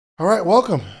All right,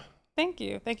 welcome. Thank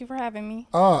you. Thank you for having me.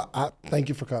 Thank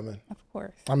you for coming. Of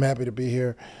course. I'm happy to be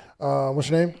here. What's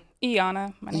your name?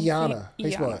 Iana. My name's Iana. How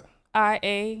you spell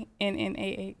Iana. it?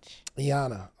 Iannah.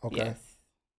 Iana. Okay. Yes.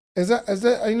 Is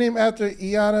that are you named after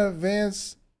Iana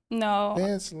Vance No,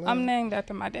 Vance? I'm named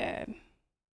after my dad.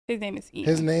 His name is Ian.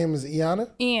 His name is Iana?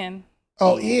 Ian.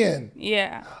 Oh, Ian.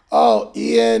 Yeah. Oh,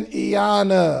 Ian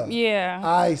Iana. Yeah.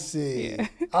 I see. Yeah.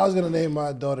 I was gonna name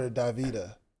my daughter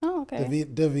Davida. Oh, okay.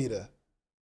 Davida.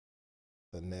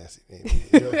 A nasty name.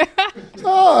 Yeah.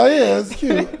 Oh yeah, it's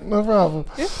cute. No problem.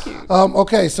 It's cute.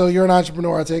 Okay, so you're an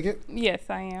entrepreneur, I take it? Yes,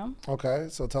 I am. Okay,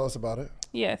 so tell us about it.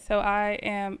 Yes, so I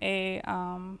am a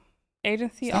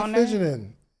agency Stop owner.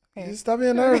 fidgeting. Okay. You stop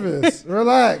being nervous.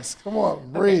 Relax. Come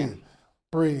on. Breathe. Okay.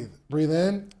 Breathe. Breathe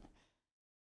in.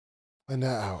 And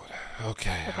out.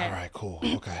 Okay. Okay. All right. Cool.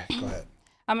 Okay. Go ahead.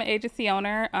 I'm an agency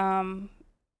owner.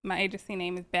 My agency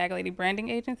name is Bag Lady Branding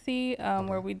Agency,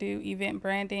 where we do event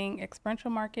branding,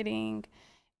 experiential marketing,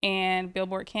 and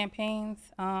billboard campaigns.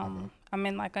 I'm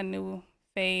in like a new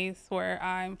phase where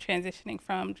I'm transitioning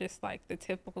from just like the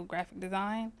typical graphic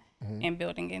design and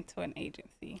building into an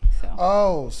agency. So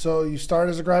Oh, so you started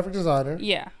as a graphic designer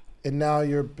yeah, and now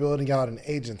you're building out an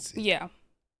agency. yeah.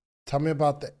 Tell me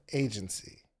about the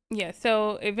agency. Yeah,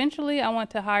 so eventually I want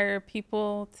to hire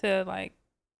people to like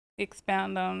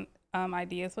expound on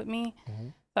ideas with me.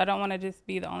 Mhm. So I don't want to just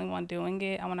be the only one doing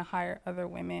it. I want to hire other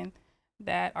women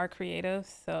that are creative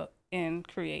and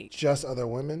create. Just other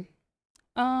women?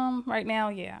 Right now,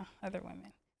 yeah, other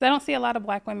women. I don't see a lot of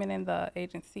black women in the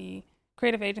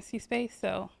creative agency space,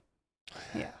 so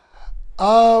yeah.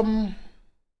 Um,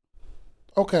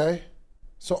 okay.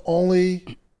 So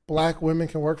only black women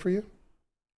can work for you?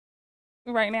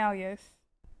 Right now, yes.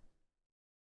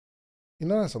 You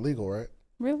know that's illegal, right?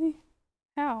 Really?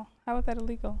 How? How is that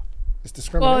illegal? It's Well,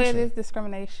 discrimination. it is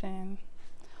discrimination.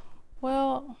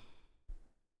 Well,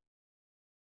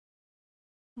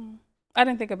 I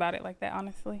didn't think about it like that,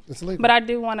 honestly. It's illegal. But I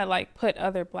do want to like put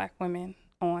other black women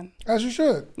on. As you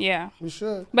should. Yeah. You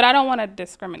should. But I don't want to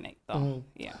discriminate though. Mhm.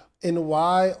 Yeah. And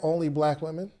why only black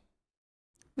women?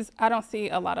 'Cause I don't see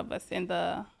a lot of us in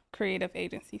the creative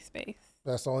agency space.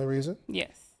 That's the only reason?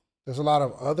 Yes. There's a lot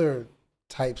of other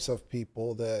types of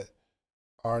people that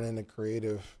aren't in the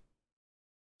creative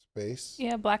space.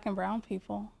 Yeah, black and brown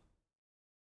people.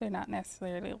 They're not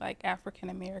necessarily like African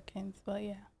Americans, but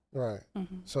yeah. Right.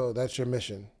 hmm So that's your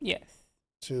mission, Yes.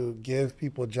 to give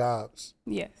people jobs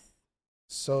Yes.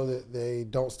 so that they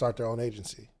don't start their own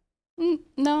agency.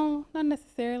 No, not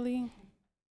necessarily.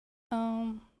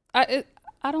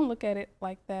 I don't look at it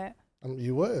like that.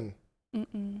 You wouldn't.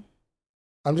 Mm-mm.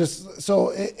 I'm just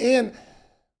so and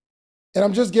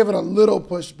I'm just giving a little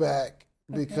pushback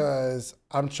because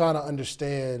I'm trying to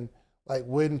understand like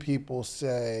when people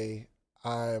say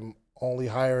I'm only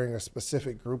hiring a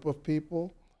specific group of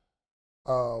people,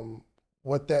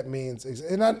 what that means is,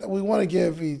 and we want to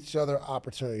give each other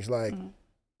opportunities. Like Mhm.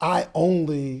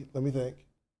 let me think.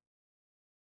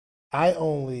 I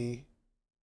only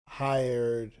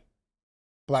hired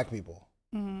black people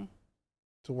Mhm.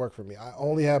 to work for me. I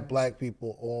only have black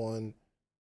people on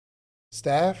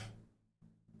staff,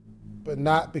 but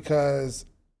not because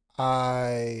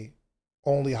I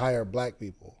only hire black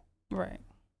people. Right.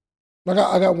 I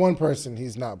got one person,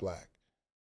 he's not black.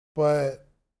 But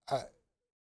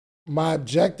my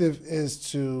objective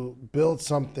is to build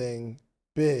something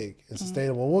big and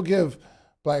sustainable. We'll give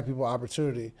black people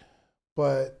opportunity.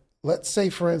 But let's say,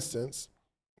 for instance,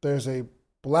 there's a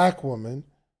black woman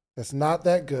that's not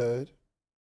that good.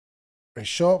 They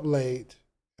show up late,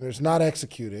 and there's not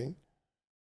executing.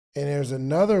 And there's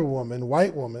another woman,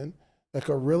 white woman, that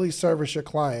could really service your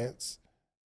clients,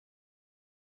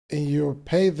 and you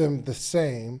pay them the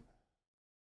same.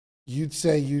 You'd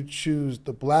say you choose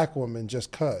the black woman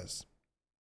just cause.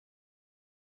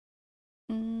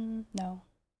 No.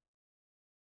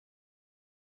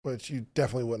 But you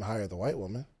definitely wouldn't hire the white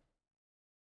woman,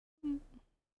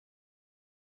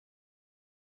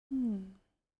 Mm.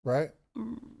 right?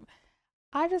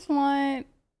 I just want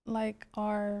like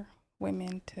our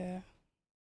women to,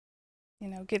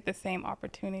 get the same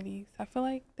opportunities. I feel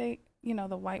like the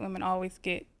white women always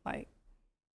get like,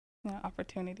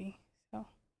 opportunity. So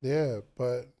Yeah,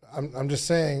 but I'm just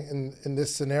saying in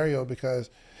this scenario, because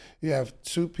you have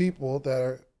two people that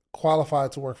are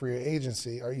qualified to work for your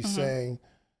agency, are you saying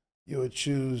you would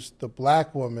choose the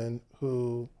black woman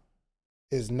who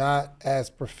is not as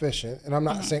proficient? And I'm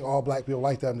not saying all black people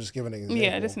like that. I'm just giving an example.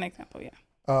 yeah, just an example.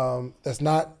 Yeah. That's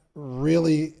not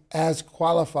really as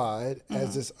qualified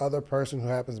as this other person who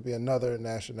happens to be another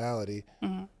nationality.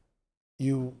 Mhm.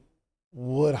 You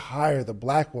would hire the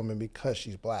black woman because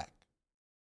she's black?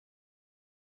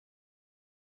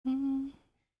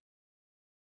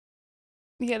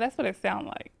 Yeah, that's what it sounds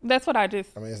like. That's what I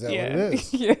just. I mean, is that yeah. what it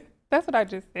is? Yeah, that's what I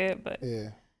just said, but Yeah.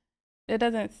 it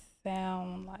doesn't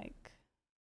sound like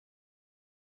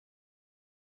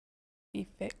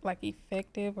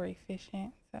effective or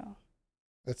efficient. So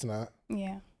It's not.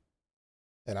 yeah.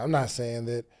 And I'm not saying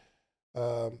that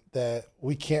that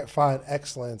we can't find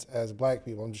excellence as black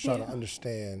people. I'm just trying to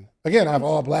understand. Again, I have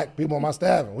all black people on my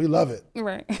staff, and we love it.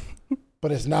 Right.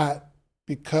 But it's not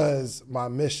because my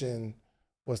mission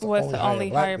was to only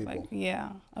hire black people.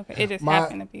 Yeah. Okay. It just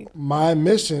happened to be. My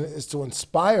mission is to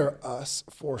inspire us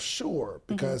for sure,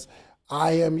 because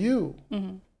I am you.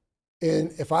 Mm-hmm.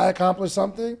 And if I accomplish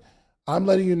something, I'm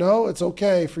letting you know it's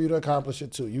okay for you to accomplish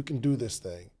it too. You can do this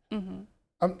thing.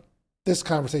 Mm-hmm. This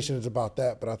conversation is about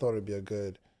that, but I thought it'd be a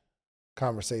good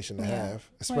conversation to have,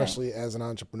 especially as an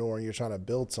entrepreneur and you're trying to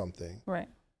build something. Right.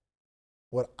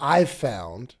 What I've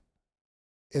found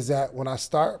is that when I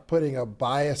start putting a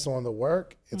bias on the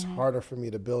work, it's harder for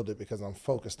me to build it because I'm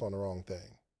focused on the wrong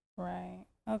thing. Right.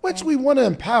 Okay. Which we want to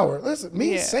empower. Listen,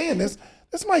 me saying this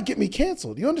might get me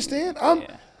canceled. You understand? I'm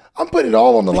putting it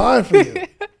all on the line for you.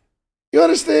 You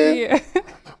understand? Yeah.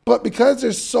 But because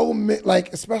there's so many,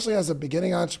 like, especially as a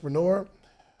beginning entrepreneur,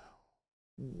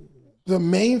 the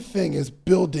main thing is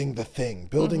building the thing,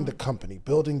 building the company,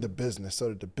 building the business so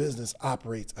that the business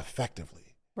operates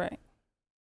effectively. Right.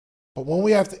 But when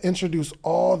we have to introduce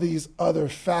all these other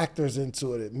factors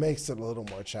into it, it makes it a little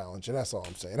more challenging. That's all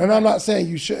I'm saying. And I'm not saying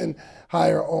you shouldn't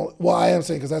hire on, well, I am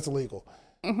saying because that's illegal.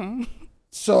 Mm-hmm.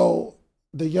 So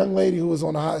the young lady who was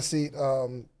on the hot seat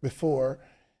before,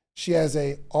 she has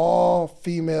a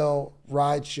all-female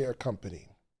rideshare company.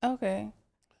 Okay.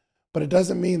 But it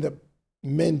doesn't mean that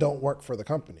men don't work for the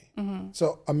company. Mm-hmm.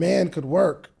 So a man could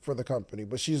work for the company,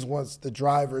 but she just wants the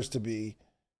drivers to be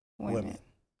women.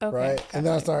 Okay. Right? And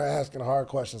then I started asking hard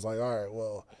questions like, all right,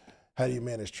 well, how do you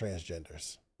manage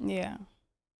transgenders? Yeah.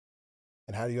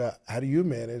 And how do you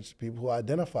manage people who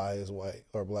identify as white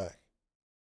or black?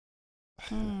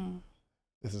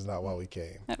 This is not why we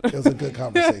came. It was a good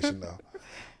conversation, though.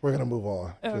 We're going to move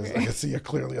on because I can see you're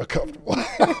clearly uncomfortable.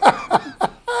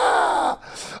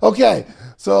 Okay,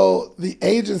 so the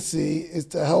agency is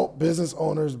to help business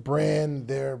owners brand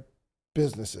their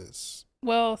businesses.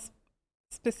 Well,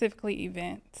 specifically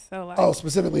events. So like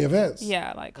specifically events.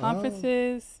 Yeah, like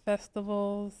conferences,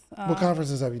 festivals. What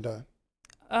conferences have you done?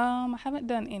 I haven't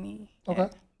done any. Okay.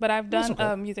 Yet, but I've done okay.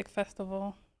 a music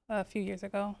festival a few years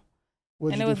ago.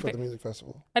 What did you do for the music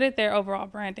festival? I did their overall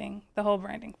branding, the whole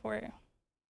branding for it.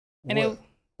 And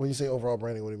when you say overall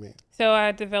branding, what do you mean? So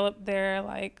I developed their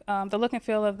the look and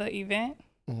feel of the event,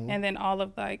 and then all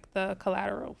of like the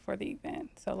collateral for the event.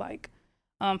 So like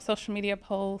social media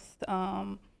posts,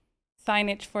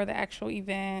 signage for the actual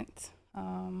event,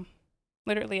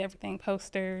 literally everything,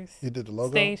 posters. You did the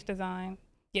logo? Stage design.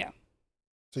 Yeah.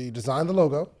 So you designed the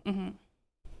logo. Mm-hmm.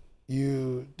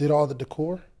 You did all the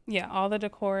decor? Yeah, all the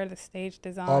decor, the stage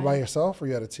design. All by yourself or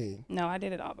you had a team? No, I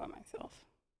did it all by myself.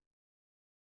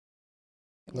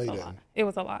 No, you didn't. It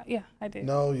was a lot. Yeah, I did.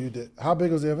 No, you did. How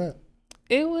big was the event?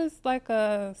 It was like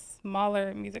a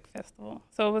smaller music festival.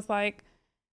 So it was like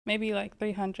maybe like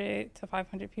 300 to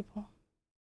 500 people.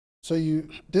 So you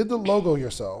did the logo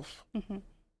yourself. Mm-hmm.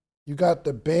 You got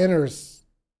the banners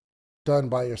done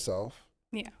by yourself.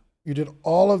 Yeah. You did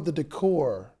all of the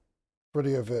decor for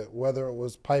the event, whether it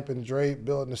was pipe and drape,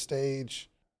 building the stage.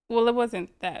 Well, it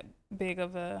wasn't that big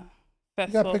of a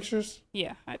festival. You got pictures?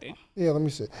 Yeah, I do. Yeah, let me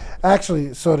see.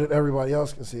 Actually, so that everybody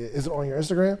else can see it. Is it on your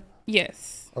Instagram?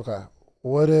 Yes. Okay.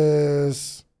 What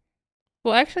is...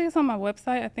 Well, actually, it's on my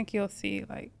website. I think you'll see,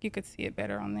 you could see it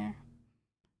better on there.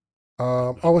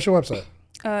 What's your website?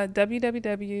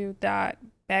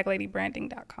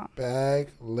 www.bagladybranding.com.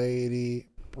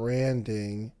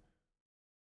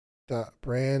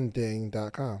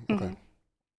 Bagladybranding.com. Okay.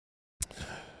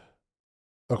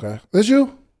 Okay. This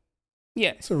you?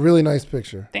 Yes. It's a really nice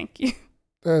picture. Thank you.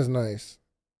 That is nice.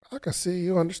 I can see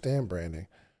you understand branding.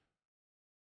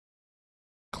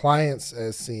 Clients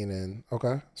as seen in.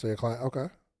 Okay. So your client. Okay.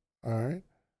 All right.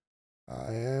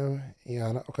 I am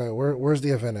Iana. Okay. Where's the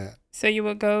event at? So you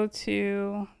would go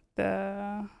to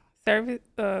the service,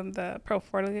 the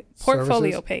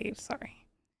portfolio page. Sorry.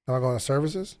 Am I going to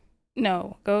services?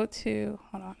 No. Go to,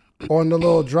 hold on. On the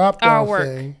little drop down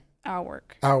thing. Our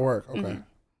work. Our work. Okay. Mm-hmm.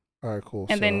 All right, cool.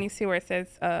 And then you see where it says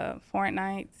Foreign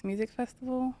Nights Music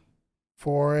Festival.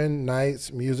 Foreign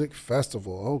Nights Music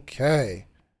Festival. Okay.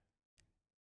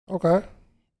 Okay.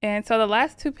 And so the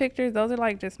last two pictures, those are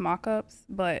like just mock-ups,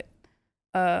 but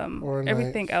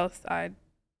everything else I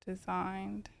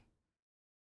designed.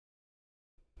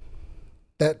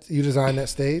 That you designed that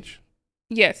stage?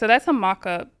 Yeah, so that's a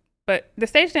mock-up, but the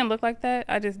stage didn't look like that.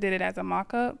 I just did it as a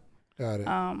mock-up. Got it.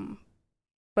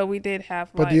 But we did have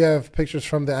But do you have pictures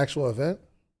from the actual event?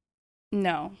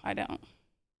 No, I don't.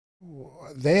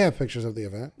 They have pictures of the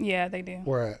event. Yeah, they do.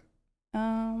 Where at?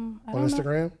 On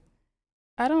Instagram?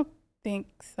 I don't think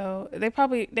so.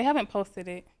 They haven't posted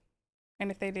it.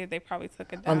 And if they did, they probably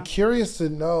took it down. I'm curious to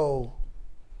know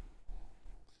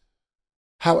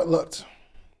how it looked.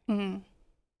 Mm-hmm.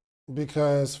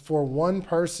 Because for one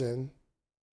person,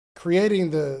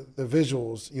 creating the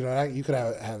visuals, you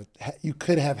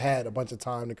could have had a bunch of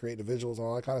time to create the visuals and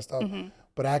all that kind of stuff. Mm-hmm.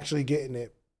 But actually getting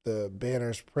the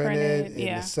banners printed and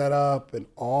yeah. the setup and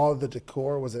all the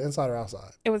decor, was it inside or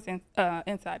outside? It was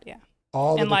inside, yeah.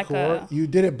 All the decor, you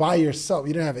did it by yourself.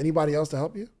 You didn't have anybody else to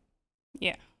help you?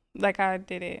 Yeah, like I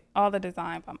did it, all the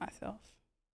design by myself.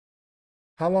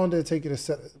 How long did it take you to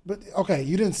set it? But okay,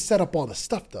 you didn't set up all the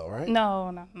stuff though, right?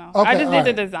 No. Okay, I just did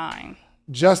the design.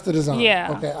 Just the design.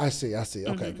 Yeah. Okay, I see. Okay,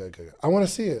 Mm-hmm. good. I want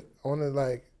to see it. I want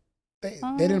to they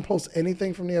didn't post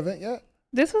anything from the event yet?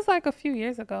 This was like a few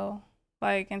years ago,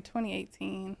 like in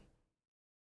 2018.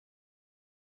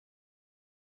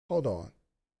 Hold on.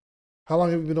 How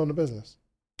long have you been doing the business?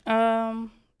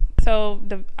 So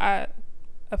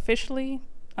officially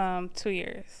 2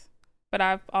 years, but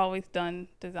I've always done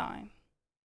design.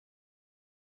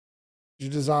 You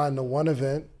designed the one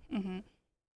event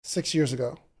 6 years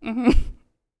ago. Mm-hmm.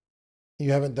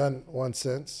 You haven't done one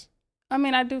since? I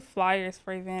mean, I do flyers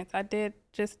for events. I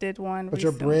just did one. But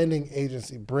recently. your branding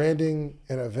agency, branding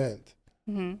an event.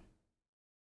 Mm-hmm.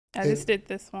 I just did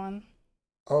this one.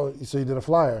 Oh, so you did a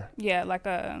flyer? Yeah,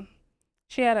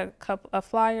 she had a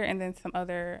flyer and then some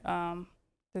other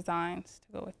designs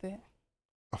to go with it.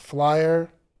 A flyer?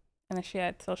 And then she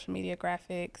had social media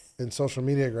graphics. And social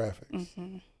media graphics.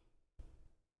 Mm-hmm.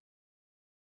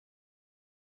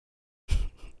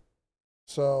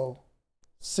 So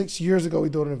 6 years ago, we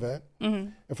did an event.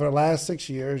 Mm-hmm. And for the last 6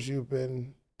 years, you've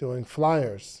been doing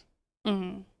flyers.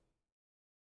 Mm-hmm.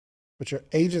 But your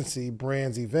agency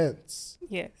brands events.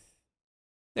 Yes.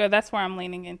 So that's where I'm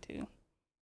leaning into.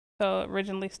 So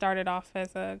originally started off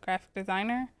as a graphic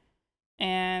designer,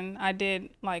 and I did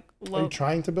Are you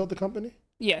trying to build the company?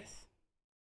 Yes.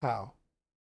 How?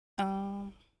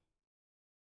 How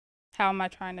am I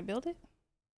trying to build it?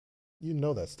 You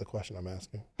know that's the question I'm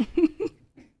asking.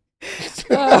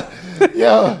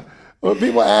 Yeah. When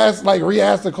people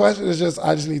re-ask the question, it's just,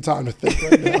 I just need time to think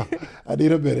right now. I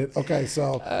need a minute. Okay,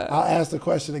 so I'll ask the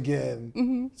question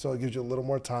again, so it gives you a little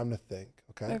more time to think,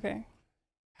 okay? Okay.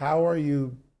 How are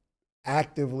you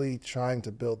actively trying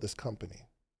to build this company?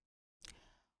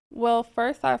 Well,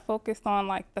 first I focused on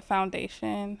the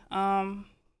foundation.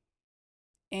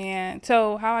 And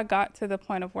so how I got to the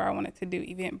point of where I wanted to do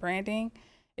event branding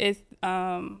is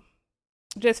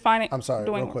just finding. I'm sorry,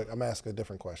 real quick. I'm asking a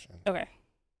different question. Okay.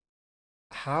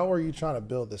 How are you trying to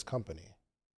build this company?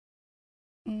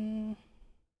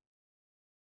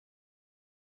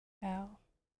 How?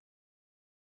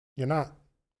 You're not.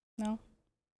 No.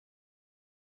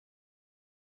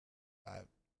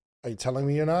 Are you telling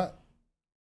me you're not?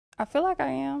 I feel like I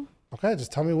am. Okay,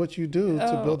 just tell me what you do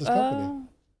to build this company.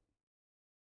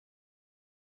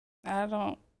 I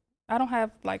don't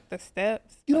have the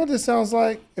steps. You know what this sounds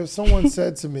like? If someone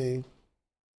said to me,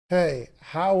 hey,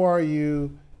 how are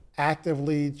you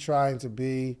actively trying to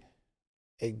be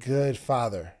a good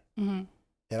father? Mm-hmm.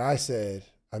 And I said,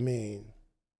 you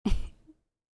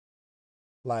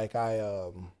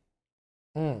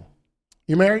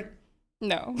married?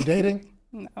 No. You dating?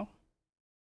 No. When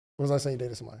was the last time you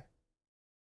dated somebody?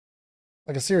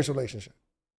 Like a serious relationship?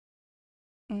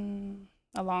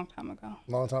 A long time ago.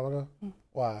 Long time ago? Mm.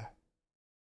 Why?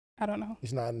 I don't know.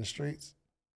 He's not in the streets?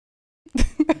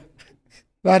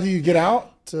 Now, do you get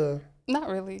out to? Not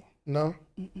really. No?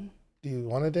 Mm-mm. Do you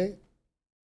want to date?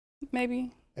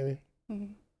 Maybe. Mm-hmm.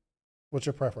 What's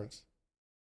your preference?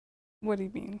 What do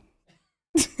you mean?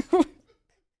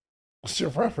 What's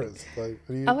your preference?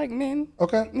 I like men.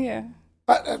 Okay. Yeah.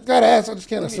 I gotta ask. I just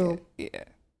can't assume. Yeah.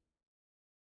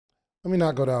 Let me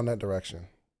not go down that direction.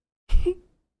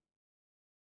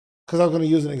 Because I'm going to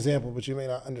use an example, but you may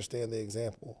not understand the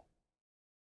example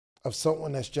of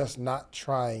someone that's just not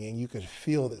trying, and you could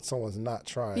feel that someone's not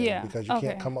trying because you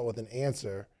can't come up with an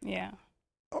answer. Yeah.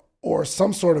 Or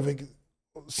some sort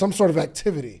of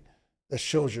activity that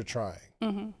shows you're trying.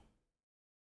 Mm-hmm.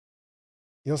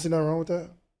 You don't see nothing wrong with that?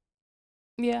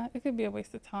 Yeah, it could be a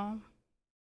waste of time.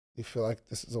 You feel like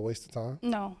this is a waste of time?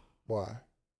 No. Why?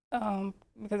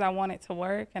 Because I want it to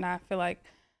work, and I feel like,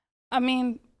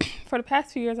 for the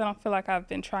past few years, I don't feel like I've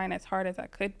been trying as hard as I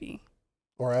could be.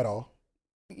 Or at all?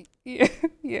 Yeah,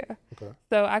 yeah. Okay.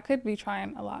 So I could be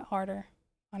trying a lot harder,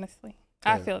 honestly.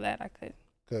 I feel that I could.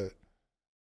 Good.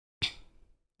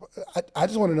 I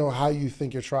just want to know how you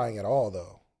think you're trying at all,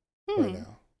 though, right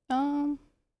now.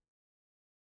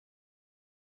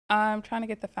 I'm trying to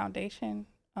get the foundation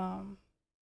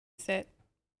set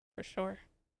for sure.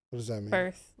 What does that mean?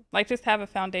 First, like just have a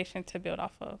foundation to build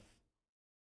off of.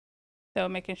 So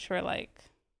making sure like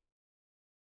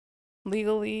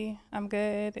legally I'm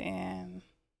good and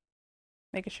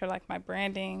making sure like my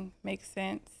branding makes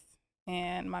sense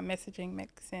and my messaging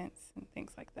makes sense and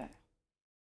things like that.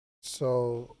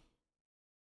 So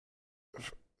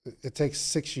it takes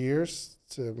 6 years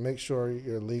to make sure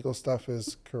your legal stuff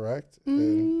is correct?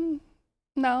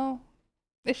 No,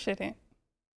 it shouldn't.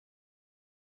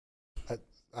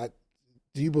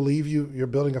 Do you believe you're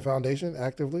building a foundation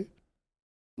actively?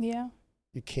 Yeah.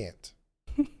 You can't.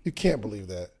 You can't believe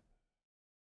that.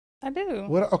 I do.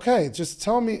 What? Okay, just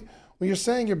tell me, when you're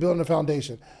saying you're building a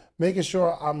foundation, making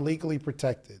sure I'm legally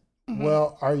protected. Mm-hmm.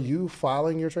 Well, are you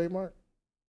filing your trademark?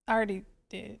 I already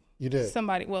did. You did?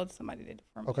 Somebody did it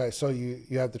for me. Okay, so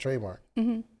you have the trademark.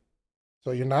 Mm-hmm.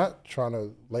 So you're not trying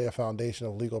to lay a foundation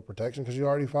of legal protection because you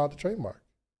already filed the trademark.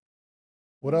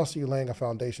 What else are you laying a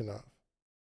foundation of?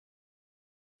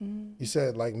 You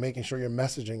said like making sure your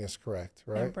messaging is correct,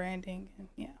 right? And branding, and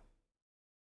yeah.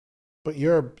 But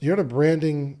you're the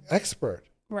branding expert.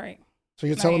 Right. So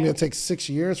you're telling me it takes 6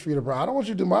 years for you to brand. I don't want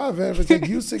you to do my event if it takes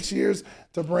you 6 years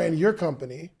to brand your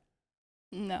company.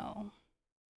 No.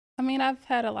 I mean, I've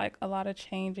had a lot of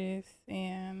changes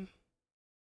and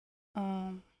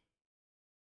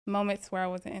moments where I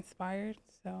wasn't inspired,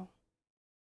 so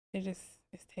it's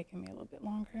taking me a little bit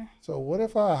longer. So what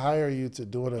if I hire you to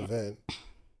do an event?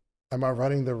 Am I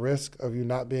running the risk of you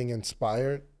not being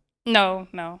inspired? No.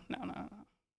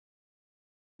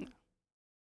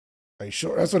 Are you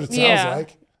sure? That's what it sounds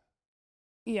like.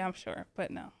 Yeah, I'm sure,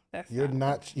 but no, you're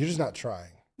just not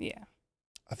trying. Yeah.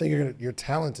 I think you're a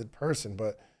talented person,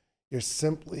 but you're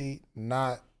simply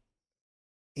not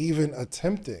even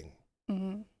attempting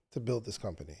to build this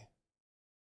company.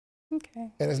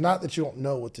 Okay. And it's not that you don't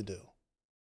know what to do.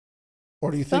 Or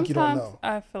do you think you don't know?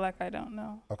 I feel like I don't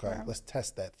know. Okay, let's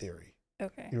test that theory.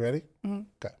 Okay. You ready? Mm-hmm.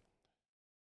 Okay.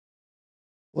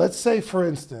 Let's say, for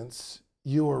instance,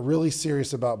 you were really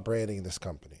serious about branding this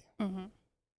company. Mm-hmm.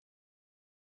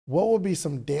 What would be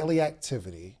some daily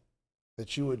activity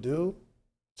that you would do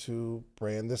to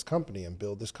brand this company and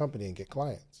build this company and get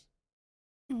clients?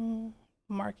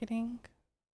 Marketing.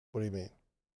 What do you mean?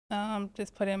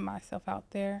 Just putting myself out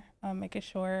there, making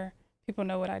sure people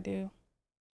know what I do.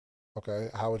 Okay.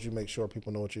 How would you make sure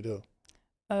people know what you do?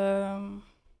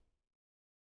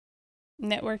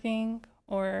 Networking,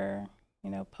 or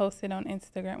post it on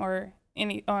Instagram or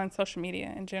on social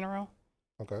media in general.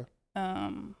 Okay.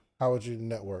 How would you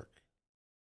network?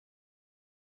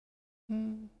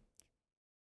 Go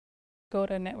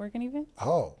to networking events.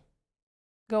 Oh.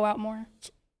 Go out more.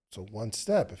 So one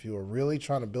step, if you were really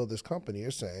trying to build this company,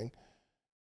 you're saying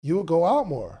you would go out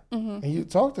more and you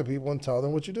talk to people and tell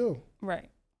them what you do. Right.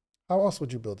 How else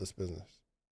would you build this business?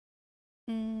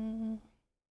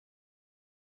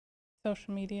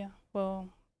 Social media. Well,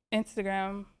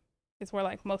 Instagram is where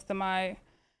like most of my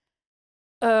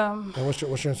and what's your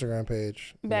Instagram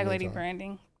page? Bag Lady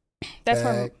Branding. That's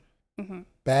where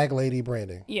Bag Lady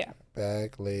Branding. Yeah.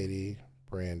 Bag Lady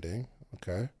Branding.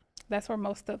 Okay. That's where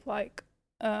most of like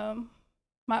my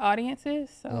audience is.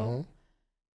 So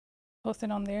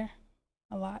posting on there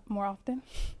a lot more often.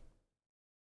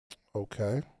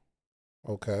 Okay.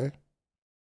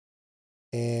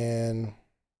 And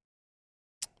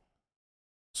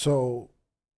so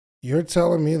you're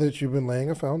telling me that you've been laying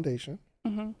a foundation.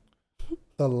 Mm-hmm.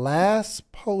 The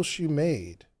last post you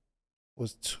made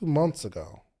was 2 months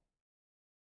ago.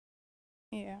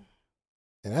 Yeah.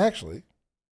 And actually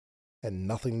had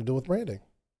nothing to do with branding.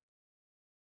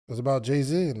 It was about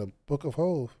Jay-Z and the Book of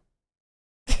Hov.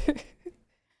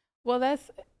 Well,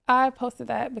 I posted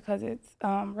that because it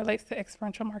relates to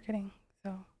experiential marketing.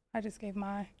 So I just gave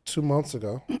my 2 months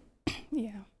ago.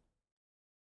 Yeah.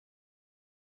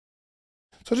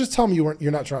 So just tell me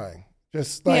you're not trying.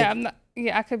 Just like I'm not.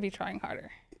 Yeah, I could be trying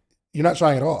harder. You're not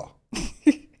trying at all.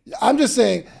 I'm just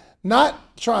saying,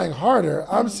 not trying harder.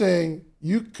 I'm saying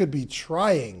you could be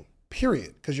trying,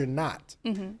 period, because you're not.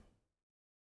 Mm-hmm.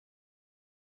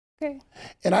 Okay.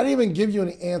 And I didn't even give you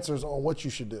any answers on what you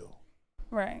should do.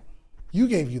 Right. You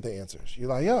gave you the answers. You're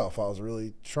like, if I was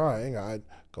really trying, I'd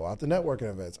go out to networking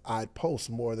events. I'd post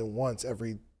more than once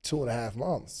every 2.5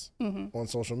 months on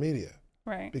social media.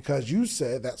 Right. Because you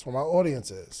said that's where my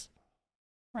audience is.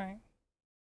 Right.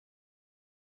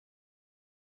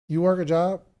 You work a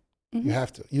job? Mhm. You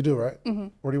have to. You do, right? Mm-hmm.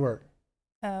 Where do you work?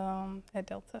 At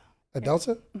Delta. At Yeah.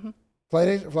 Delta? Mhm.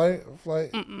 Flight?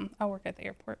 I work at the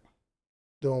airport.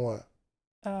 Doing what?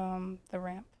 The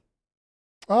ramp.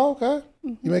 Oh, okay.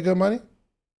 Mm-hmm. You make good money?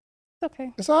 It's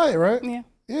okay. It's all right, right? Yeah.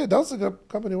 Yeah, Delta's a good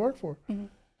company to work for. Mm-hmm.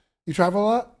 You travel a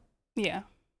lot? Yeah.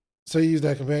 So you use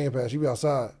that companion pass. You be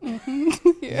outside. Mm-hmm.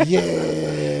 Yeah.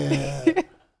 Yeah.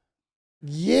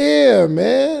 Yeah,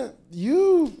 man.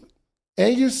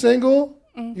 You single?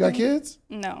 You got Mhm. kids?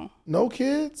 No. No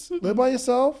kids? Mm-mm. Live by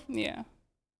yourself? Yeah.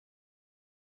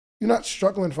 You're not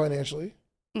struggling financially?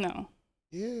 No.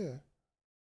 Yeah.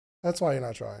 That's why you're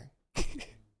not trying.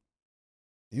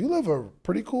 You live a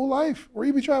pretty cool life. Where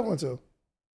you be traveling to?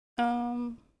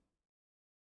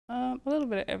 A little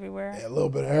bit of everywhere. Yeah, a little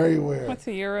bit everywhere. Went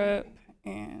to Europe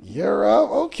and Europe?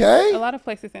 Okay. a lot of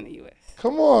places in the U.S.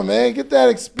 Come on, man. Get that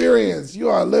experience. You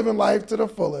are living life to the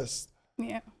fullest.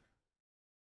 Yeah.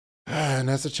 And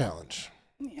that's a challenge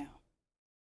Yeah.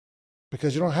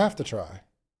 because you don't have to try.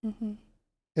 Mm-hmm.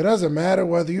 It doesn't matter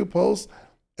whether you post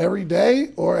every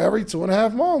day or every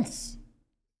 2.5 months.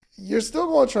 You're still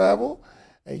going to travel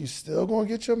and you're still going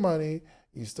to get your money.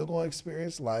 You're still going to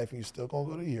experience life. And you're still going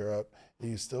to go to Europe. And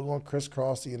you're still going to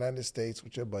crisscross the United States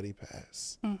with your buddy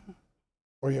pass Mm-hmm.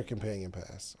 or your companion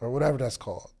pass or whatever that's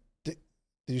called. Did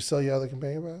you sell your other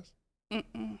companion pass?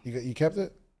 Mm-mm. You kept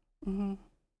it? Mm-hmm. You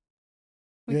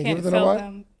We didn't give can't it to sell nobody?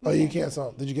 them. Oh, you can't sell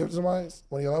them. Did you give it to somebody?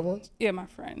 One of your loved ones? Yeah, my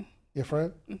friend. Your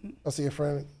friend? Mm-hmm. I'll see your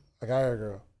friend, a guy or a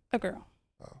girl. A girl.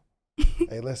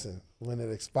 Hey, listen, when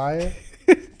it expires,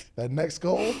 that next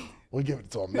goal, we'll give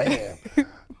it to a man.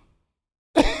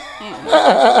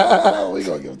 We're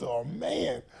going to give it to a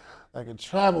man that can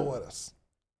travel with us.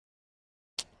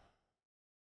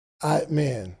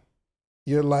 Man,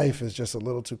 your life is just a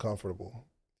little too comfortable.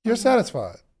 You're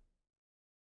satisfied.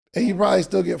 And you probably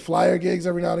still get flyer gigs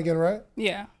every now and again, right?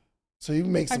 Yeah. So you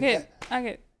make some. I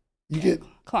get You get.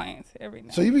 clients every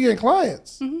night. So you be getting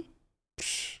clients. Mm-hmm.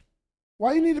 Psh,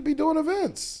 why you need to be doing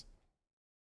events?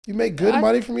 You make good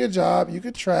money from your job. You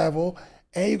could travel,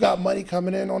 and you got money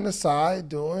coming in on the side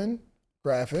doing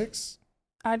graphics.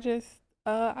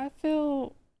 I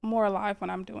feel more alive when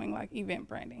I'm doing like event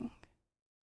branding.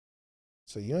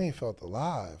 So you ain't felt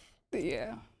alive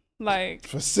Yeah. Like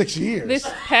for 6 years. this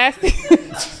past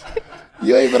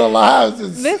You ain't been alive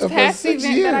since this for past 6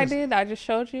 event years. that I did, I just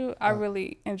showed you, I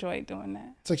really enjoyed doing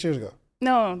that. 6 years ago.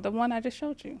 No, the one I just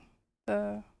showed you.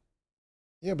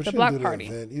 Yeah, but the you block didn't do party.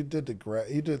 the event. You did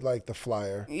you did like the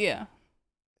flyer Yeah.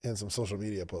 and some social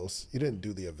media posts. You didn't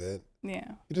do the event.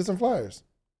 Yeah. You did some flyers.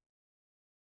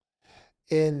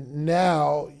 And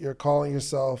now you're calling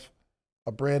yourself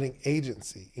a branding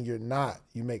agency, and you're not.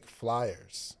 You make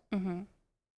flyers. Mm-hmm.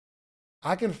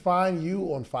 I can find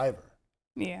you on Fiverr.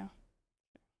 Yeah.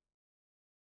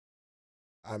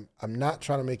 I'm not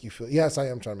trying to make you feel. Yes, I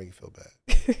am trying to make you feel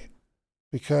bad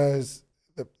because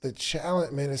the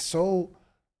challenge, man, is so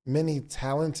many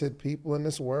talented people in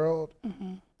this world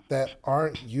Mm-hmm. that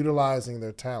aren't utilizing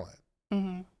their talent.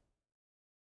 Mm-hmm.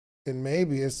 And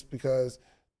maybe it's because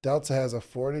Delta has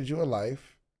afforded you a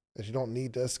life that you don't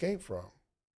need to escape from.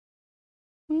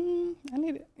 I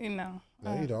need it, you know.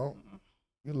 No, you don't.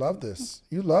 You love this.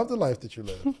 You love the life that you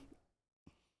live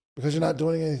because you're not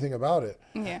doing anything about it.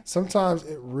 Yeah. Sometimes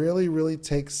it really, really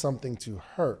takes something to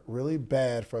hurt really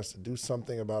bad for us to do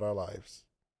something about our lives.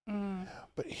 Mm.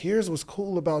 But here's what's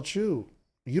cool about you.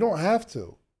 You don't have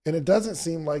to. And it doesn't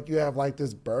seem like you have like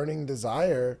this burning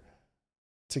desire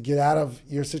to get out of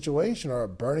your situation or a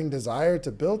burning desire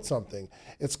to build something.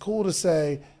 It's cool to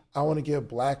say, I want to give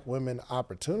Black women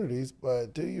opportunities,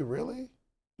 but do you really?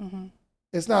 Mm-hmm.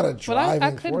 It's not a driving Well,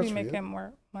 I could force be for you. making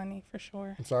more money for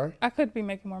sure. I'm sorry? I could be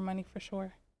making more money for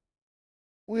sure.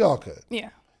 We all could. Yeah.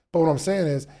 But what I'm saying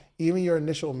is, even your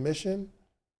initial mission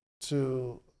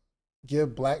to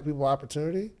give Black people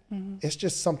opportunity, Mm-hmm. it's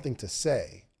just something to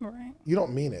say. Right. You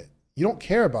don't mean it. You don't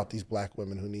care about these Black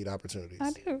women who need opportunities.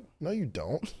 I do. No, you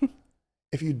don't.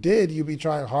 If you did, you'd be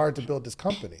trying hard to build this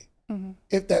company. Mm-hmm.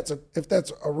 If that's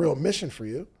a real mission for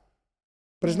you.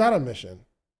 But it's not a mission.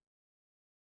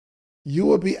 You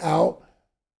would be out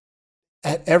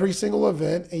at every single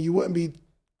event and you wouldn't be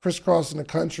crisscrossing the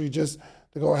country just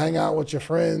to go hang out with your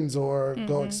friends or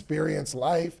go experience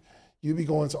life. You'd be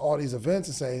going to all these events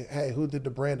and say, hey, who did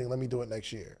the branding? Let me do it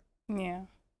next year. Yeah.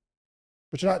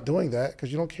 But you're not doing that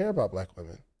because you don't care about Black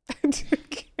women. I do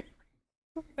care.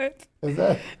 What? Is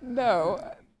that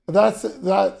No.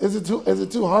 is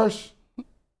it too harsh?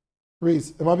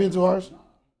 Reese, am I being too harsh?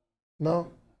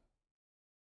 No?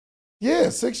 Yeah,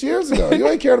 6 years ago. You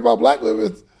ain't cared about Black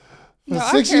women For No,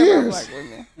 6 I care years. about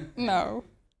black women. No,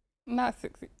 not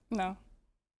 60. No.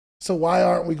 So why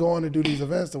aren't we going to do these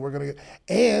events that we're gonna get?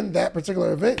 And that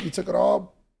particular event, you took it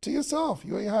all to yourself.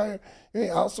 You ain't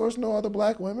outsourced no other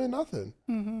black women, nothing.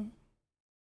 Mm-hmm.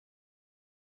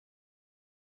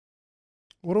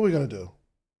 What are we gonna do?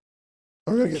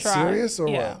 Are we gonna get serious or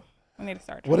yeah. what? We need to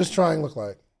start. What does trying look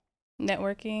like?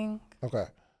 Networking? Okay.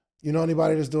 You know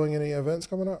anybody that's doing any events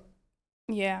coming up?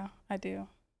 Yeah, I do.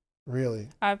 Really?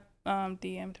 I've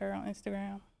DM'd her on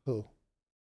Instagram. Who?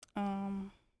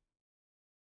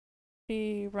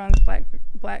 She runs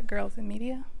Black Girls in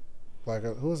Media. Black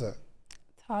girl? Who is that?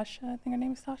 Tasha, I think her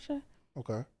name is Tasha.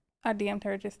 Okay. I DM'd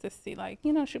her just to see, like,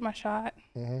 shoot my shot.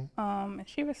 Mm-hmm. And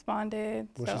she responded.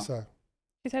 What'd she say?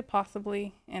 She said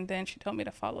possibly, and then she told me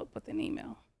to follow up with an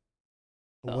email.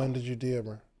 So, When did you DM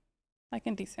her? like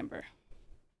in December.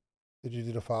 Did you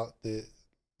do the follow?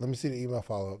 Let me see the email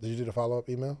follow up. Did you do the follow up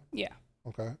email? Yeah.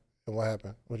 Okay. And what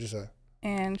happened? What'd you say?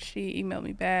 And she emailed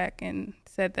me back and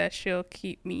said that she'll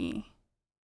keep me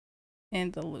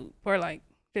in the loop, or like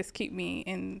just keep me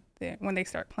in there when they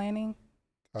start planning.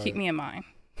 Keep me in mind,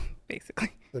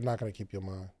 basically. They're not gonna keep your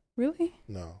mind. Really?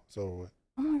 No. It's over with.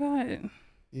 Oh my God.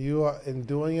 You are in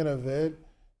doing an event.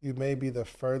 You may be the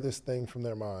furthest thing from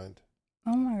their mind.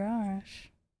 Oh my gosh.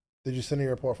 Did you send her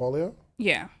your portfolio?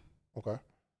 Yeah. Okay.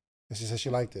 And she said she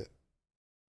liked it.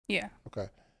 Yeah. Okay.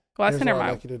 Well, I Here's sent her what I'd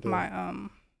my like you to do. my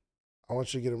I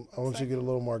want you to get a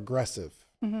little more aggressive.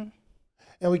 Mm-hmm.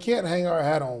 And we can't hang our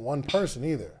hat on one person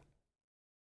either.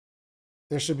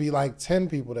 There should be like 10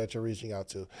 people that you're reaching out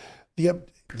to.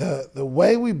 The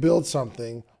way we build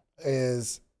something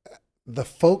is the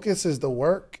focus is the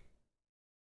work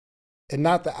and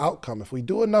not the outcome. If we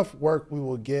do enough work, we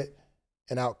will get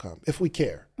an outcome if we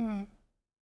care. Mm-hmm.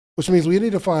 Which means we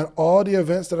need to find all the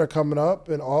events that are coming up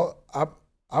and all.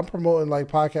 I'm promoting like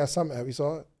Podcast Summit. Have you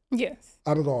saw it? Yes.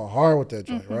 I've been going hard with that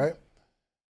joint, Mm-hmm. right?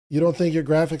 You don't think your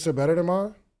graphics are better than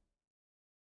mine?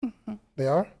 Mm-hmm. They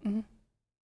are? Mm-hmm.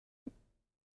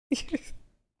 That's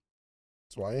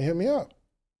why you hit me up.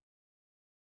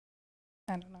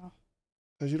 I don't know.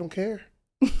 Because you don't care.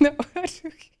 No. I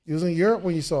do. You was in Europe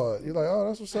when you saw it. You're like, oh,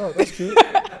 that's what's up. That's cute.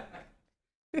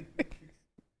 We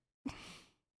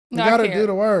No, got to I care. do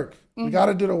the work. Mm-hmm. We got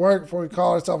to do the work before we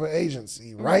call ourselves an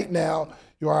agency. Right now,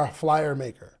 you are a flyer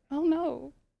maker. Oh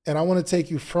no. And I want to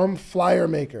take you from flyer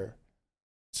maker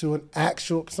to an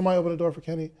actual, somebody open the door for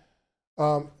Kenny?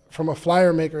 From a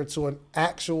flyer maker to an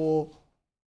actual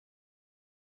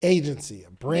agency,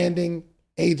 a branding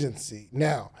agency.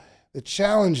 Now, the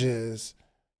challenge is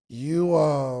you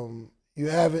don't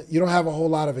have a whole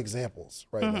lot of examples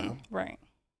right Mm-hmm. now. Right.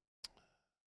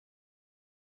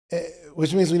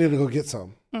 Which means we need to go get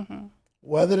some. Mm-hmm.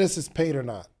 Whether this is paid or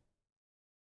not.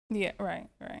 Yeah. Right.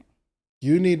 Right.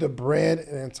 You need to brand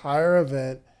an entire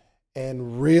event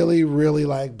and really, really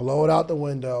like blow it out the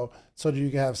window so that you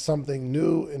can have something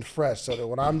new and fresh. So that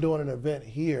when I'm doing an event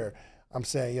here, I'm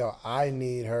saying, yo, I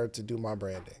need her to do my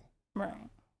branding. Right.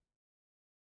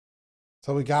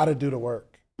 So we got to do the work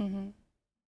Mm-hmm.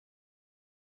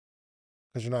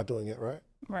 because you're not doing it, right?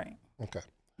 Right. Okay.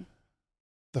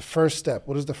 The first step,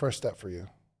 what is the first step for you?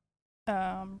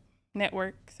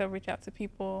 Network. So reach out to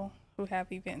people who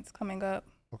have events coming up.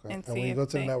 Okay. And And see when you if go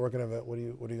to the they- networking event, what are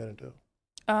you going to do?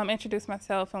 Introduce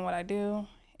myself and what I do,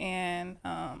 and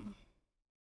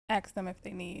ask them if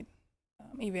they need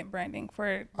event branding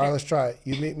for All right, let's try it.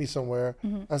 You meet me somewhere.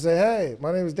 Mm-hmm. I say, hey,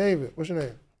 my name is David. What's your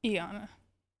name? Iana.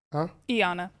 Huh?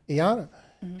 Iana. Iana.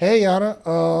 Mhm. Hey,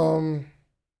 Iana.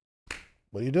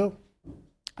 What do you do?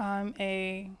 I'm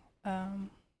a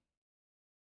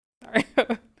sorry.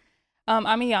 I'm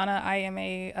Iana. I am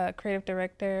a creative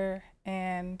director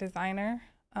and designer.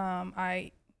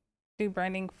 I do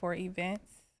branding for events.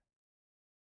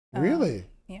 Really?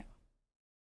 Yeah.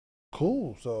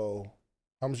 Cool. So,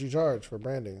 how much you charge for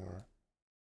branding?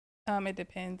 Or It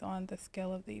depends on the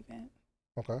scale of the event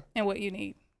okay, and what you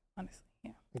need, honestly.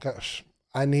 Yeah. okay.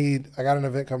 I got an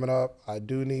event coming up. I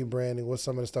do need branding. What's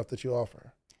some of the stuff that you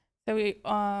offer? So we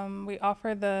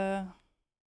offer the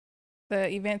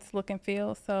events look and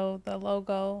feel. So the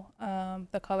logo,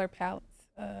 the color palettes,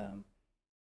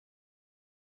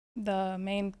 the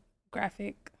main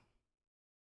graphic,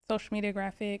 social media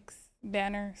graphics,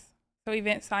 banners, so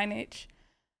event signage,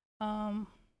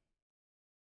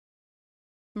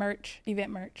 merch,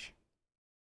 event merch.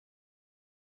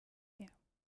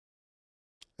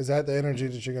 Is that the energy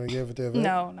that you're going to give at the event?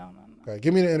 No. Okay,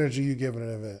 give me the energy you give at an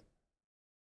event.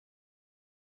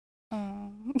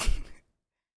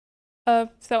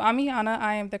 So I'm Iana.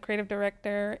 I am the creative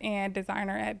director and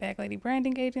designer at Bag Lady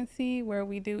Branding Agency, where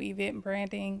we do event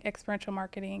branding, experiential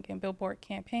marketing, and billboard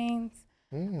campaigns.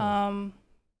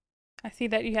 I see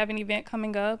that you have an event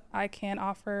coming up. I can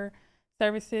offer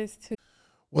services to.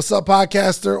 What's up,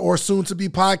 podcaster or soon to be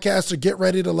podcaster? Get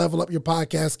ready to level up your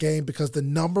podcast game because the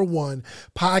 #1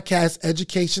 podcast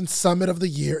education summit of the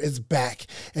year is back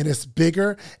and it's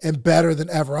bigger and better than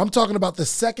ever. I'm talking about the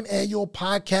 2nd annual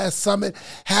podcast summit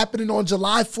happening on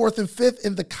July 4th and 5th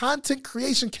in the content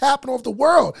creation capital of the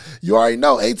world. You already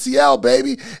know, ATL,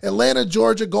 baby. Atlanta,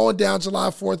 Georgia, going down July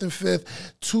 4th and 5th,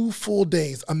 2 full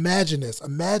days. Imagine this.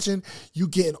 Imagine you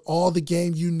getting all the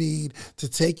game you need to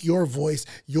take your voice,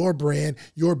 your brand,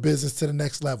 your business to the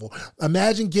next level.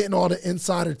 Imagine getting all the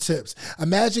insider tips.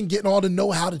 Imagine getting all the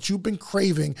know-how that you've been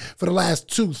craving for the last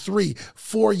 2, 3,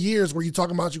 4 years where you're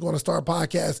talking about you're going to start a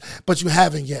podcast, but you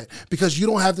haven't yet because you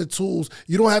don't have the tools,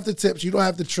 you don't have the tips, you don't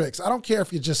have the tricks. I don't care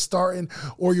if you're just starting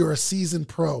or you're a seasoned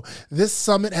pro. This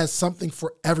summit has something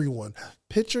for everyone.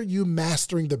 Picture you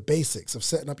mastering the basics of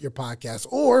setting up your podcast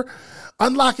or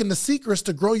unlocking the secrets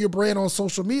to grow your brand on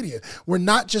social media. We're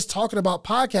not just talking about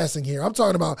podcasting here. I'm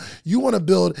talking about you want to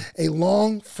build a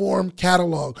long form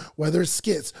catalog, whether it's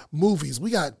skits, movies.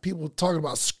 We got people talking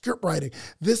about script writing.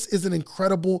 This is an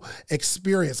incredible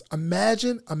experience.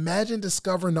 Imagine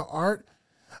discovering the art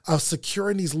of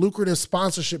securing these lucrative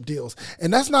sponsorship deals.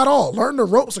 And that's not all. Learn the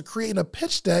ropes of creating a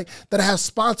pitch deck that has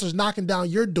sponsors knocking down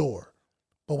your door.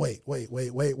 But wait.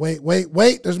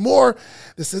 There's more.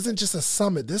 This isn't just a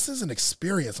summit. This is an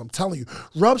experience. I'm telling you,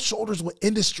 rub shoulders with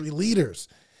industry leaders.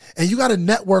 And you got to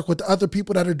network with the other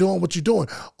people that are doing what you're doing.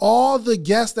 All the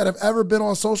guests that have ever been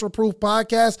on Social Proof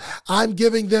Podcast, I'm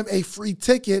giving them a free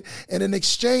ticket. And in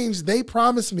exchange, they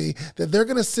promise me that they're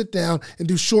going to sit down and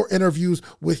do short interviews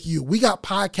with you. We got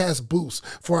podcast booths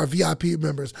for our VIP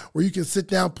members where you can sit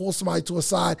down, pull somebody to a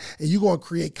side, and you're going to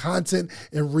create content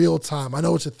in real time. I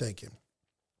know what you're thinking.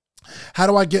 How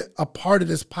do I get a part of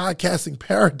this podcasting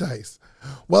paradise?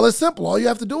 Well, it's simple. All you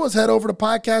have to do is head over to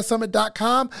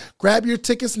podcastsummit.com, grab your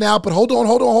tickets now. But hold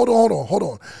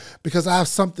on, because I have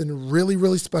something really,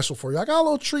 really special for you. I got a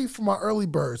little treat for my early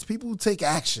birds, people who take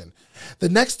action. The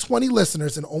next 20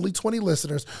 listeners and only 20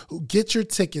 listeners who get your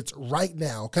tickets right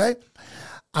now, okay?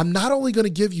 I'm not only going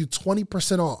to give you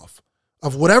 20% off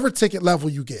of whatever ticket level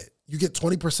you get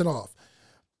 20% off.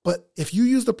 But if you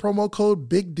use the promo code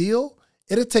Big Deal,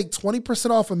 it'll take 20%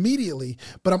 off immediately,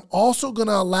 but I'm also going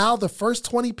to allow the first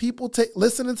 20 people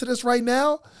listening to this right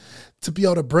now to be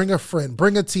able to bring a friend,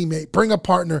 bring a teammate, bring a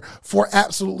partner for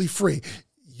absolutely free.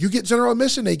 You get general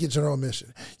admission, they get general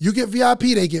admission. You get VIP,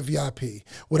 they get VIP.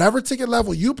 Whatever ticket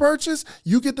level you purchase,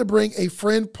 you get to bring a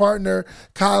friend, partner,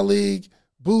 colleague,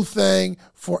 boo thing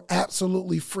for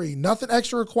absolutely free. Nothing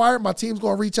extra required. My team's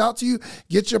going to reach out to you,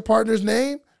 get your partner's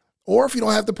name, or if you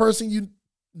don't have the person you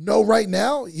know right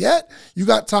now yet, you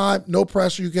got time, no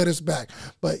pressure, you get us back.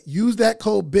 But use that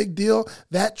code Big Deal.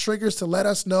 That triggers to let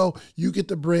us know you get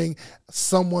to bring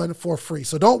someone for free.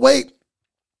 So don't wait.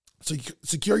 So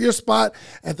secure your spot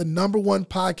at the #1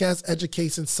 podcast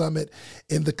education summit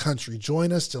in the country.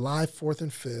 Join us July 4th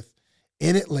and 5th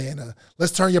in Atlanta.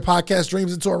 Let's turn your podcast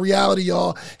dreams into a reality,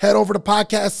 y'all. Head over to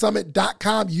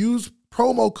podcastsummit.com. Use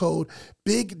promo code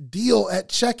Big Deal at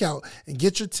checkout and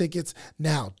get your tickets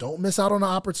now. Don't miss out on the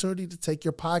opportunity to take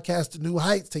your podcast to new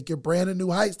heights, take your brand to new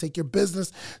heights, take your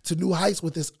business to new heights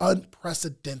with this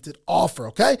unprecedented offer,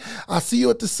 okay? I'll see you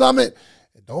at the summit.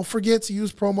 And don't forget to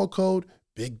use promo code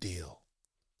Big Deal.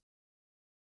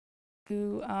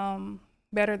 To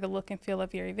better the look and feel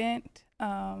of your event.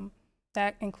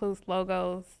 That includes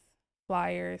logos,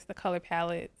 flyers, the color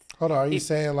palettes. Hold on, are you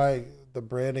saying like the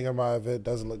branding of my event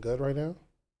doesn't look good right now?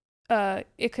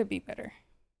 It could be better.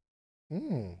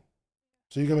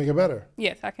 So you can make it better?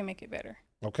 Yes, I can make it better.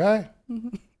 Okay.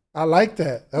 I like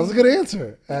that. That was a good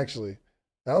answer, actually.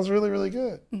 That was really, really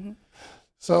good.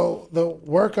 So the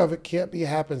work of it can't be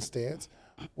happenstance.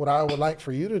 What I would like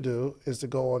for you to do is to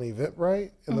go on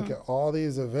Eventbrite and look at all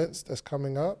these events that's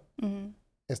coming up and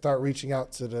start reaching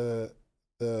out to the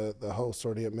host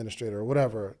or the administrator or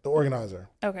whatever, the organizer.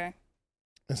 Okay.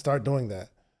 And start doing that.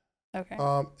 Okay.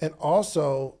 And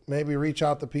also maybe reach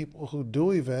out to people who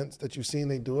do events that you've seen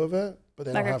they do event, but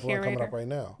they Like don't a have one coming curator. up right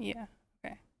now. Yeah.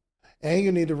 Okay. And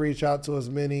you need to reach out to as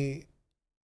many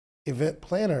event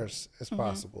planners as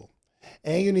possible.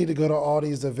 And you need to go to all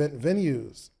these event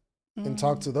venues and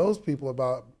talk to those people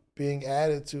about being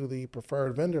added to the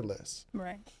preferred vendor list.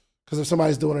 Right. Because if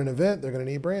somebody's doing an event, they're going to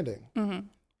need branding.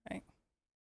 Right.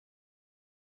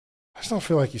 I just don't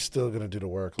feel like you're still going to do the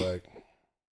work. Like,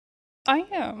 I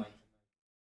am.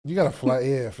 you got to fly.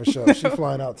 Yeah, for sure. She's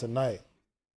flying out tonight.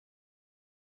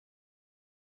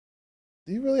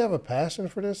 Do you really have a passion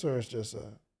for this, or it's just a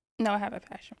No, I have a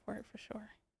passion for it for sure.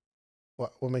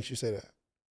 what makes you say that?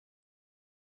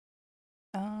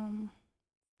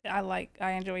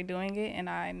 I enjoy doing it, and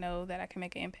I know that I can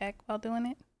make an impact while doing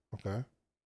it. Okay.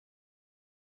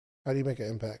 How do you make an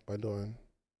impact by doing?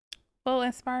 Well,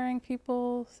 inspiring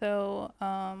people. So,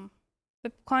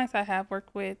 the clients I have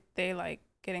worked with, they like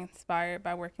get inspired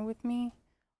by working with me,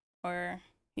 or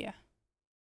yeah.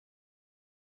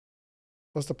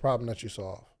 What's the problem that you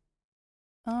solve?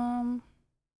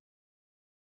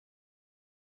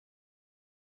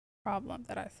 Problem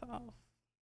that I solve.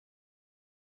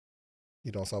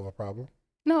 You don't solve a problem?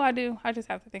 No, I do. I just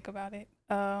have to think about it.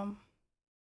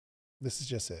 This is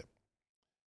just it.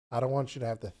 I don't want you to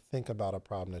have to think about a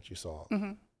problem that you solve.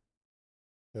 Mm-hmm.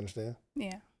 You understand?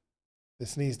 Yeah.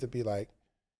 This needs to be like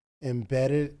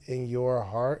embedded in your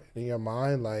heart, in your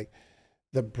mind. Like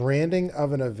the branding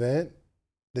of an event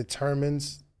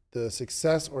determines the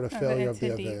success or the failure of the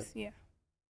event. Yeah.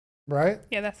 Right?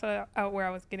 Yeah, that's where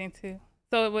I was getting to.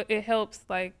 So it helps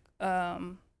like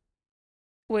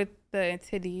with the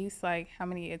attendees, like how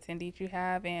many attendees you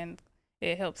have, and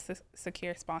it helps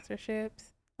secure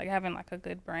sponsorships, like having like a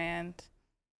good brand,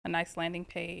 a nice landing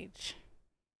page.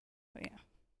 So, yeah.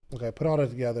 Okay, put all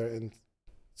that together and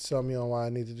sell me on why I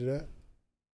need to do that.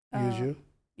 Use you.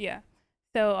 Yeah.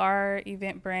 So our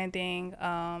event branding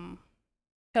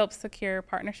helps secure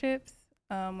partnerships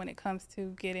when it comes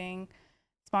to getting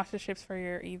sponsorships for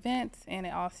your events, and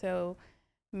it also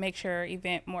makes your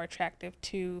event more attractive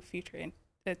to future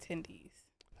attendees.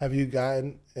 Have you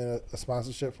gotten a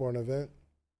sponsorship for an event?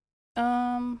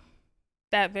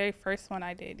 That very first one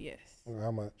I did, yes.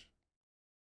 How much?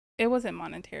 It wasn't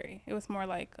monetary. It was more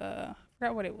like I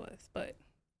forgot what it was, but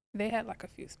they had like a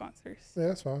few sponsors. Yeah,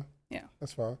 that's fine. Yeah,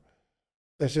 that's fine.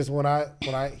 It's just when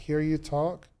I hear you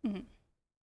talk, mm-hmm.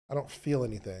 I don't feel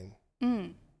anything.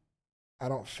 Mm. I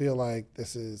don't feel like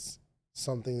this is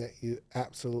something that you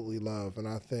absolutely love, and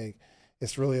I think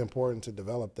it's really important to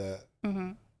develop that.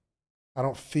 Mm-hmm. I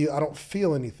don't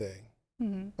feel anything.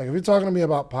 Mm-hmm. Like if you're talking to me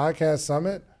about Podcast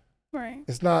Summit, right?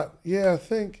 It's not. Yeah, I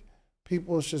think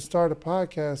people should start a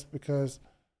podcast because,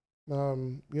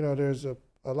 there's a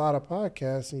lot of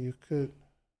podcasts and you could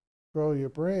grow your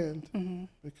brand mm-hmm.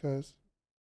 because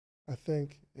I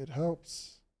think it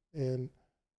helps and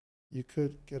you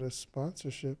could get a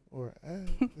sponsorship or ad.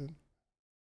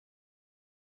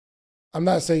 I'm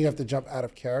not saying you have to jump out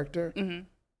of character, mm-hmm.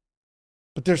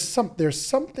 but there's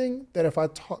something that if I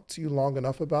talk to you long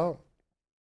enough about,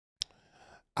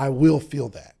 I will feel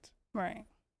that. Right.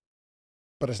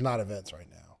 But it's not events right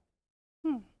now.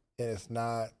 Hmm. And it's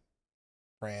not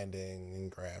branding and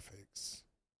graphics.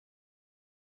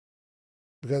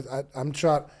 Because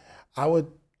I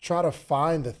would try to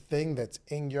find the thing that's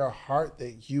in your heart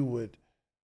that you would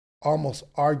almost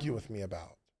argue with me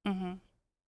about. Mm-hmm.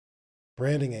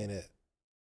 Branding ain't it.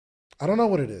 I don't know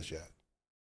what it is yet.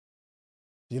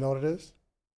 Do you know what it is?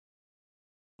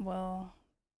 Well,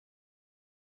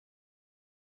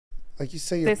 like you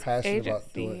say you're passionate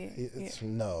about doing it. Yeah.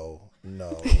 No.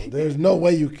 There's no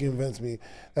way you can convince me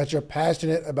that you're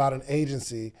passionate about an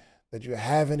agency that you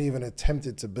haven't even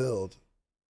attempted to build.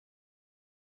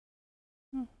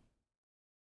 Hmm.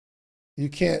 You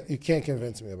can't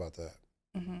convince me about that.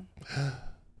 Mm-hmm.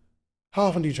 How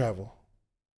often do you travel?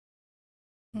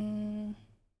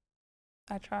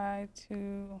 I try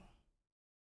to.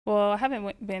 Well, I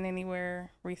haven't been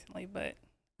anywhere recently, but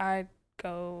I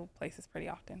go places pretty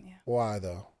often. Yeah. Why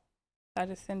though? I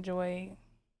just enjoy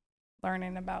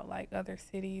learning about like other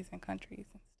cities and countries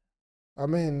and stuff. I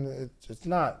mean, it's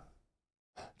not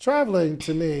traveling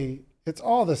to me. It's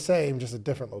all the same, just a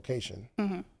different location.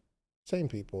 Mm-hmm. Same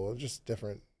people, just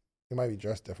different. You might be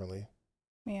dressed differently.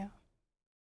 Yeah.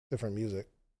 Different music.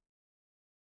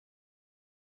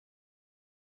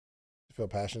 You feel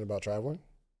passionate about traveling?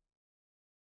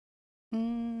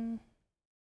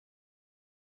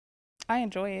 I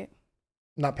enjoy it.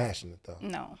 Not passionate though.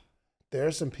 No. There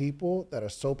are some people that are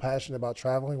so passionate about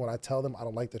traveling. When I tell them I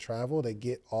don't like to travel, they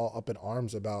get all up in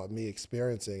arms about me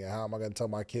experiencing and how am I going to tell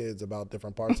my kids about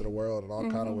different parts of the world and all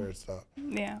kind of weird stuff.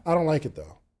 Yeah. I don't like it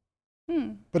though.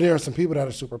 But there are some people that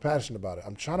are super passionate about it.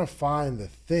 I'm trying to find the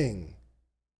thing.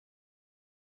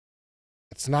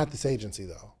 It's not this agency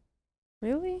though.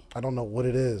 Really? I don't know what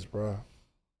it is, bro.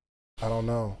 I don't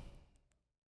know.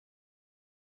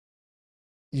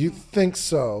 You think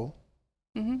so,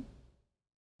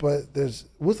 but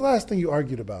what's the last thing you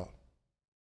argued about?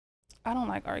 I don't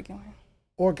like arguing.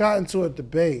 Or got into a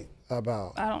debate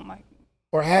about? I don't like.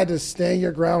 Or had to stand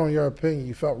your ground on your opinion.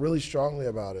 You felt really strongly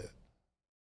about it.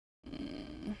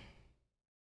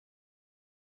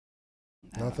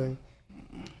 Nothing?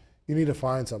 You need to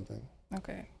find something.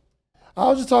 Okay. I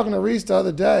was just talking to Reese the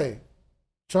other day,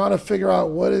 trying to figure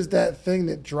out what is that thing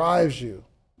that drives you.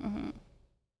 Mm-hmm.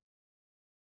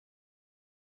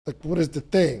 Like, what is the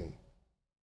thing?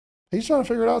 He's trying to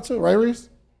figure it out too, right, Reese?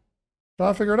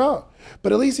 Trying to figure it out.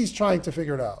 But at least he's trying to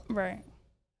figure it out. Right.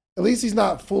 At least he's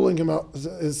not fooling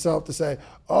himself to say,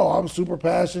 oh, I'm super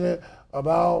passionate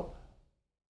about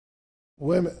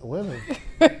women.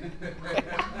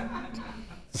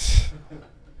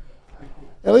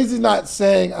 At least he's not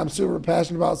saying I'm super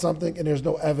passionate about something and there's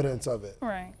no evidence of it.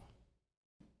 Right.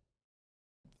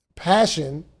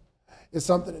 Passion is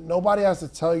something that nobody has to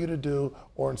tell you to do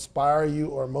or inspire you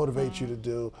or motivate you to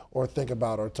do or think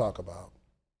about or talk about.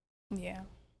 Yeah.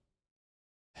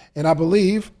 And I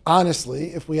believe,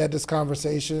 honestly, if we had this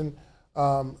conversation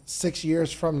 6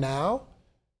 years from now,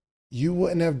 you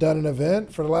wouldn't have done an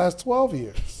event for the last 12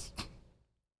 years.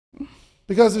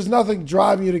 Because there's nothing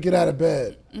driving you to get out of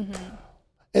bed. Mm-hmm.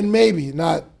 And maybe,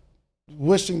 not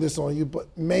wishing this on you,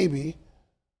 but maybe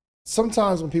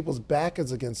sometimes when people's back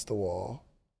is against the wall,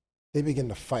 they begin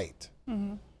to fight.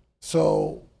 Mm-hmm.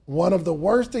 So one of the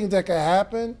worst things that could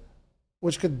happen,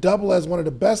 which could double as one of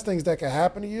the best things that could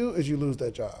happen to you, is you lose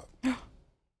that job. Oh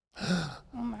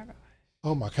my God.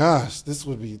 Oh my gosh, this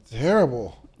would be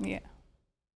terrible. Yeah.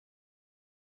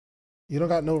 You don't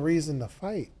got no reason to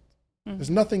fight. Mm-hmm. There's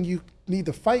nothing you need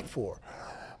to fight for.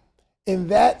 And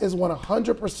that is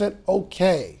 100%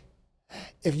 okay.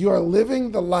 If you are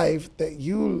living the life that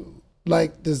you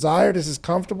desire, this is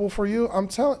comfortable for you, I'm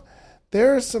telling,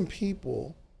 there are some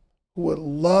people who would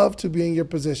love to be in your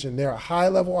position. They're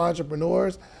high-level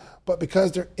entrepreneurs, but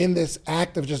because they're in this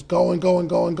act of just going,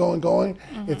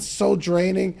 it's so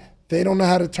draining. They don't know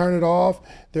how to turn it off.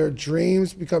 Their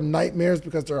dreams become nightmares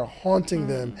because they're haunting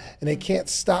them, and they can't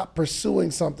stop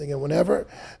pursuing something. And whenever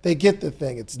they get the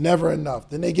thing, it's never enough.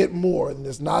 Then they get more, and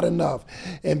it's not enough.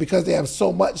 And because they have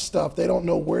so much stuff, they don't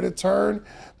know where to turn.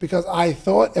 Because I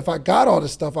thought if I got all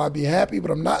this stuff, I'd be happy, but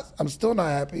I'm not. I'm still not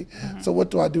happy. So what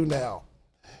do I do now?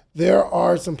 There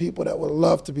are some people that would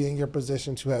love to be in your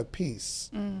position to have peace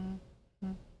and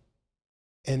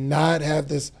not have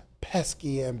this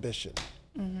pesky ambition.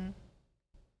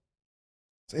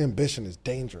 Ambition is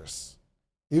dangerous,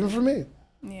 even for me.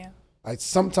 Yeah. I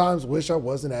sometimes wish I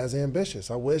wasn't as ambitious.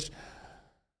 I wish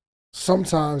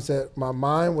sometimes that my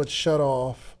mind would shut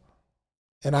off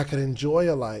and I could enjoy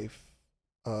a life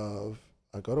of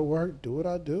I go to work, do what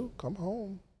I do, come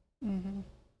home,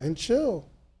 and chill.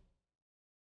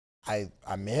 I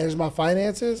manage my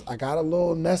finances. I got a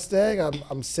little nest egg.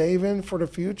 I'm saving for the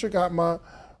future, got my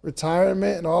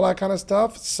retirement and all that kind of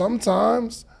stuff.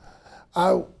 Sometimes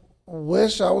I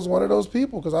wish I was one of those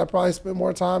people because I probably spend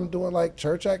more time doing like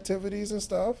church activities and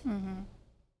stuff.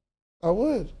 I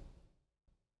would.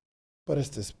 But it's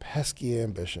this pesky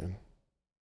ambition.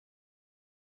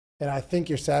 And I think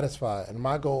you're satisfied. And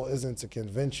my goal isn't to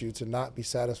convince you to not be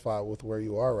satisfied with where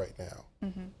you are right now.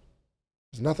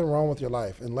 There's nothing wrong with your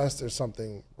life unless there's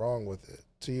something wrong with it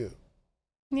to you.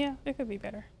 Yeah, it could be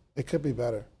better. It could be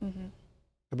better.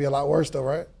 Could be a lot worse though,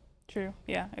 right? True.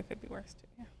 Yeah, it could be worse too.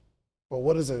 Yeah. But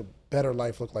what does a better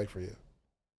life look like for you?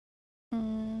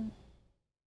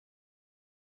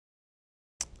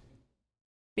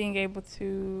 Being able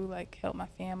to like help my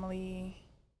family.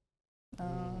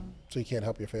 So you can't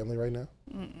help your family right now?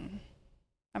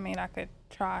 I mean, I could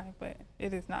try, but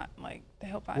it is not like the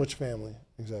help I Which family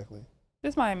exactly?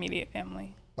 Just my immediate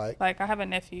family. Like I have a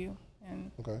nephew,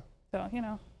 and so I'm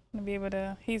gonna be able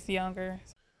to. He's younger.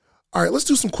 All right, let's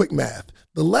do some quick math.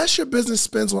 The less your business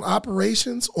spends on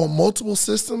operations, on multiple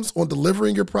systems, on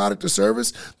delivering your product or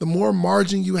service, the more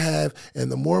margin you have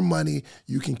and the more money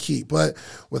you can keep. But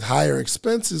with higher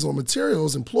expenses on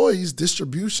materials, employees,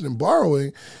 distribution, and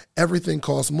borrowing, everything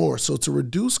costs more. So to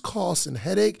reduce costs and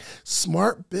headache,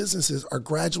 smart businesses are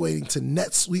graduating to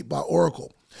NetSuite by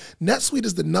Oracle. NetSuite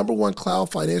is the #1 cloud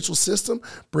financial system,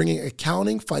 bringing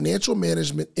accounting, financial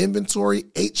management, inventory,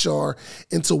 HR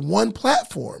into one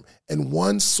platform and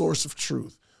one source of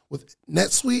truth. With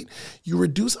NetSuite, you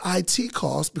reduce IT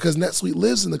costs because NetSuite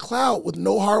lives in the cloud with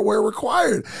no hardware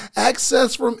required.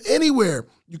 Access from anywhere.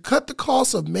 You cut the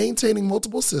cost of maintaining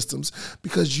multiple systems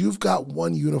because you've got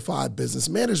one unified business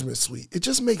management suite. It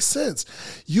just makes sense.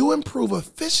 You improve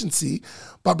efficiency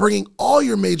by bringing all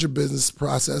your major business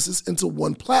processes into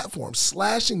one platform,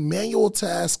 slashing manual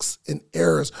tasks and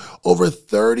errors. Over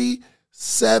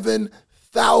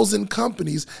 37,000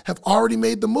 companies have already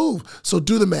made the move. So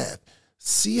do the math.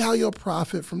 See how you'll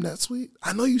profit from NetSuite?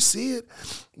 I know you see it.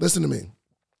 Listen to me.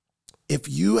 If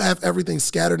you have everything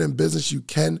scattered in business, you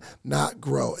cannot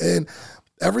grow. And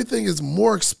Everything is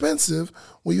more expensive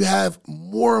when you have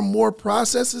more and more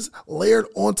processes layered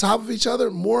on top of each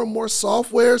other, more and more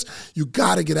softwares. You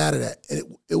got to get out of that.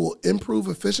 And it will improve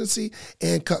efficiency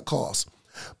and cut costs.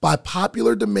 By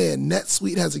popular demand,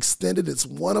 NetSuite has extended its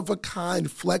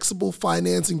one-of-a-kind flexible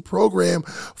financing program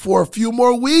for a few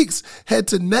more weeks. Head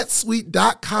to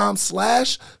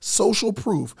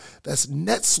netsuite.com/socialproof. That's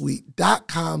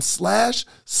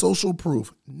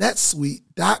netsuite.com/socialproof.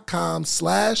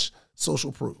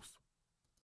 netsuite.com/socialproof.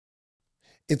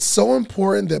 It's so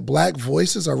important that Black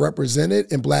voices are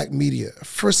represented in Black media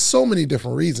for so many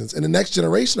different reasons. And the next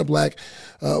generation of Black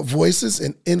voices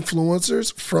and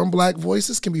influencers from Black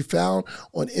voices can be found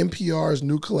on NPR's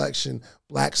new collection,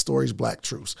 Black Stories, Black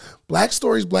Truths. Black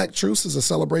Stories, Black Truths is a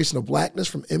celebration of Blackness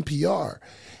from NPR.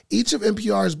 Each of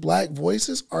NPR's Black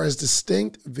voices are as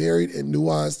distinct, varied, and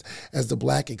nuanced as the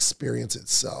Black experience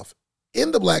itself.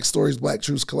 In the Black Stories, Black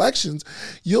Truths collections,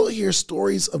 you'll hear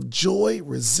stories of joy,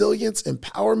 resilience,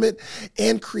 empowerment,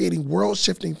 and creating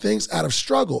world-shifting things out of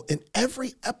struggle. And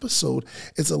every episode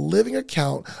is a living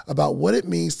account about what it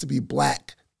means to be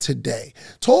Black today,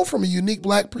 told from a unique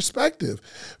Black perspective.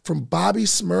 From Bobby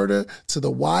Shmurda to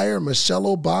The Wire,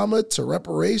 Michelle Obama to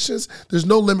reparations, there's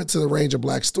no limit to the range of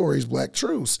Black stories, Black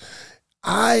truths.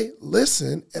 I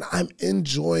listen and I'm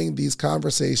enjoying these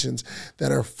conversations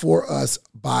that are for us,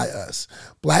 by us.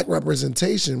 Black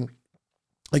representation,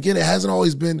 again, it hasn't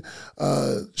always been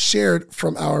shared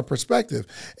from our perspective.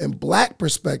 And Black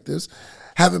perspectives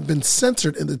haven't been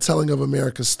centered in the telling of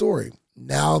America's story.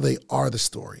 Now they are the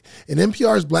story. In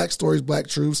NPR's Black Stories, Black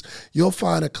Truths, you'll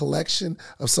find a collection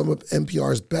of some of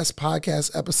NPR's best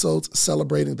podcast episodes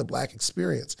celebrating the Black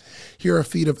experience. Hear a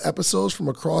feed of episodes from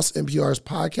across NPR's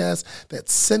podcasts that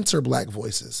center Black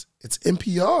voices. It's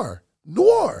NPR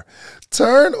Noir.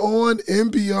 Turn on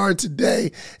NPR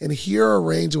today and hear a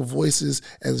range of voices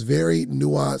as varied,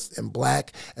 nuanced, and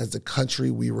Black as the country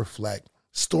we reflect.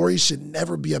 Stories should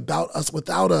never be about us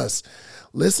without us.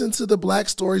 Listen to the Black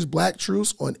Stories, Black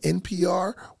Truths on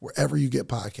NPR, wherever you get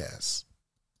podcasts.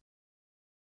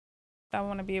 I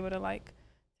want to be able to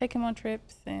take him on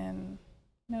trips and,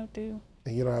 do.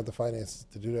 And you don't have the finances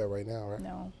to do that right now, right?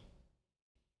 No.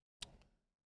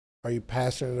 Are you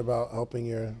passionate about helping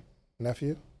your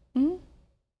nephew? Mm-hmm.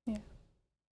 Yeah.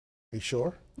 Are you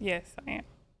sure? Yes, I am.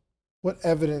 What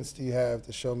evidence do you have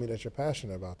to show me that you're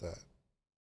passionate about that?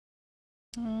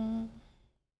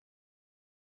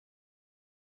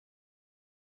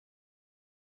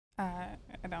 I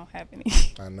don't have any.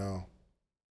 I know.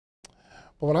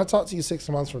 But when I talk to you 6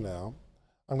 months from now,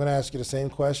 I'm going to ask you the same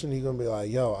question. You're going to be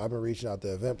like, yo, I've been reaching out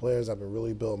to event players. I've been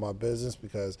really building my business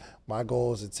because my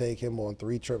goal is to take him on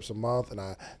 3 trips a month, and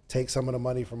I take some of the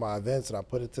money from my events and I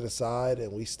put it to the side,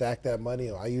 and we stack that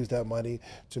money, or I use that money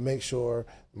to make sure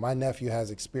my nephew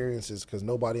has experiences, because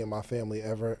nobody in my family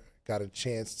ever got a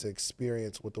chance to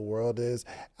experience what the world is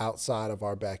outside of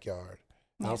our backyard,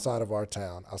 outside of our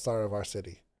town, outside of our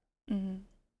city. Mm-hmm.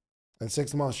 In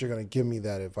 6 months, you're going to give me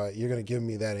that advice. You're going to give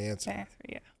me that answer.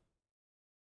 Yeah.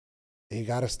 And you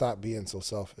got to stop being so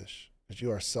selfish, because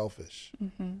you are selfish.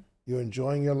 Mm-hmm. You're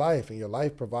enjoying your life, and your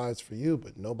life provides for you,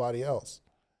 but nobody else.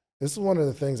 This is one of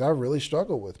the things I really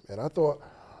struggled with, man. I thought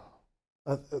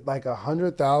like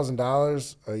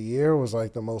 $100,000 a year was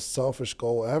like the most selfish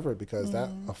goal ever, because that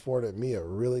afforded me a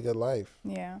really good life.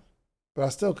 Yeah. But I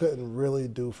still couldn't really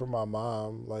do for my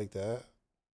mom like that.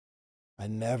 I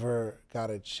never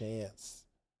got a chance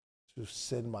to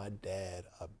send my dad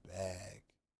a bag.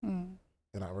 Mm.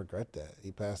 And I regret that.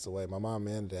 He passed away. My mom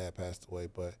and dad passed away,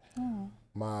 but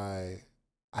I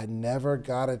never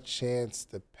got a chance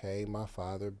to pay my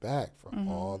father back for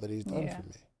all that he's done for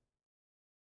me.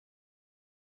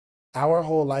 Our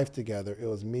whole life together, it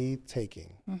was me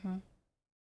taking.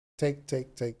 Take.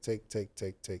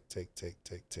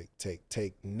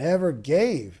 Never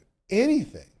gave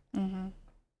anything.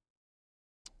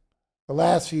 The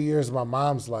last few years of my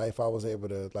mom's life, I was able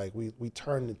to, we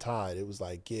turned the tide. It was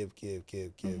like give,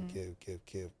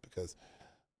 because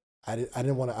I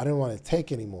didn't want to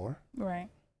take anymore. Right.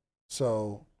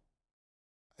 So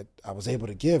I was able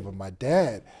to give. But my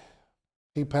dad,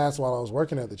 he passed while I was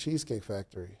working at the Cheesecake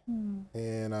Factory,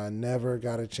 and I never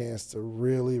got a chance to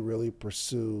really, really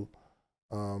pursue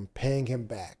paying him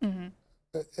back.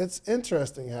 It's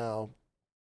interesting how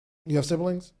you have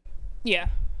siblings. Yeah.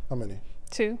 How many?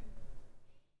 2.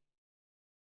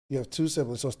 You have 2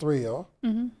 siblings, so it's 3 of y'all.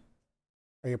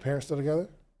 Are your parents still together?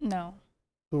 No.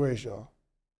 Who raised y'all?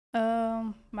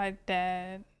 My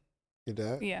dad. Your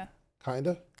dad? Yeah.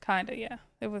 Kinda, Yeah.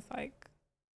 It was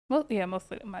mostly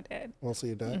my dad. Mostly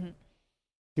your dad?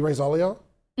 He raised all of y'all?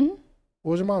 What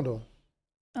was your mom doing?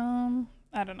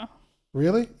 I don't know.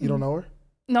 Really? You don't know her?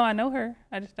 No, I know her.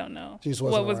 I just don't know She just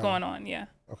wasn't what was around. going on. Yeah.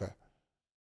 Okay.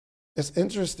 It's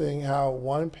interesting how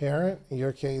one parent, in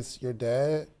your case, your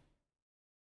dad,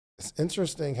 it's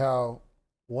interesting how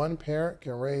one parent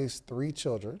can raise 3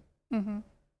 children, Mm-hmm.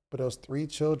 but those 3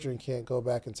 children can't go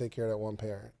back and take care of that one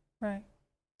parent. Right.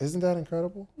 Isn't that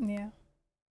incredible? Yeah.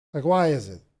 Like, why is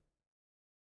it?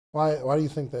 Why do you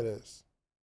think that is?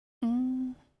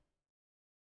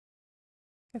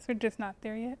 Guess we're just not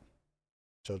there yet.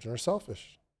 Children are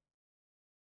selfish.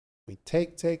 We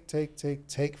take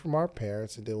from our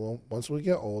parents, and then once we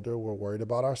get older, we're worried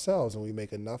about ourselves, and we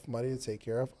make enough money to take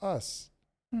care of us.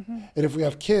 Mm-hmm. And if we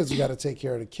have kids, we got to take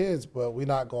care of the kids, but we're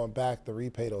not going back to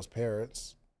repay those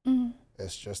parents. Mm-hmm.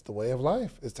 It's just the way of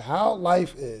life. It's how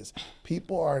life is.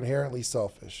 People are inherently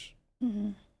selfish. Mm-hmm.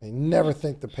 They never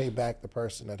think to pay back the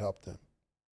person that helped them,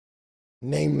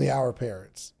 namely our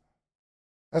parents.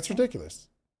 That's ridiculous.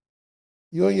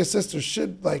 You and your sister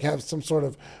should like have some sort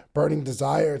of burning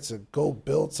desire to go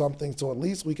build something so at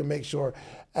least we can make sure,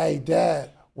 hey,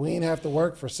 Dad, we ain't have to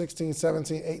work for 16,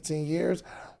 17, 18 years.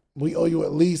 We owe you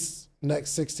at least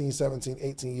next 16, 17,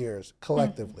 18 years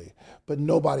collectively. Mm-hmm. But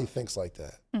nobody thinks like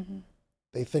that. Mm-hmm.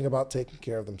 They think about taking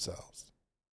care of themselves.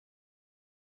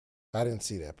 I didn't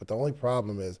see that. But the only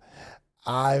problem is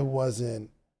I wasn't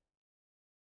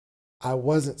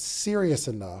serious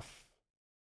enough,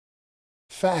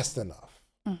 fast enough.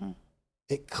 Mm-hmm.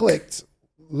 It clicked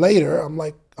later. I'm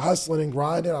like hustling and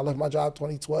grinding. I left my job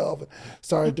 2012 and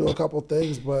started doing a couple of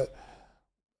things, but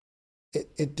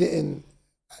it didn't.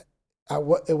 I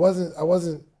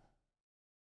wasn't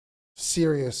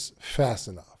serious fast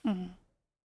enough. Mm-hmm.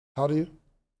 How old are you?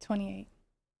 28.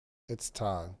 It's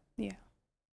time. Yeah.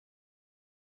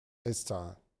 It's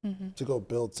time to go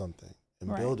build something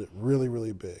and build it really,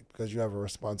 really big because you have a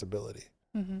responsibility.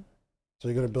 Mm-hmm. So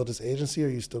you're going to build this agency, or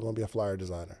are you still going to be a flyer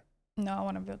designer? No, I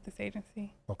want to build this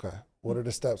agency. Okay. What are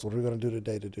the steps? What are we going to do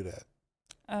today to do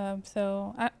that?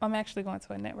 So I'm actually going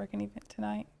to a networking event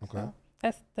tonight. Okay. So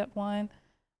that's step 1.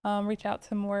 Reach out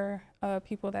to more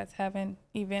people that's having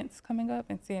events coming up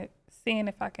and seeing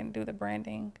if I can do the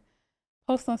branding.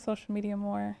 Post on social media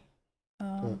more.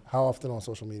 How often on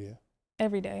social media?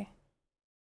 Every day,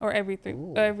 or every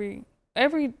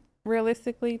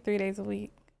realistically 3 days a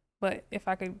week. But if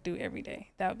I could do every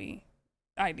day, that would be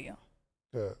ideal.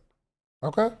 Good.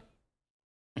 Okay.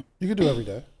 You could do every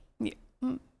day.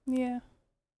 Yeah.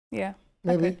 Yeah.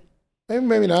 Maybe.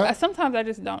 Maybe not. Sometimes I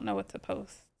just don't know what to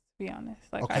post, to be honest.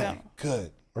 Like, okay, I don't.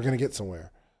 Good. We're going to get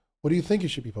somewhere. What do you think you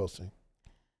should be posting?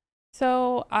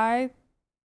 So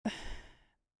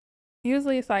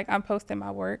usually it's like I'm posting my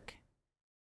work.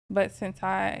 But since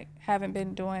I haven't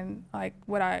been doing like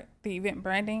the event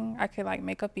branding, I could like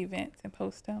make up events and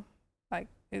post them. Like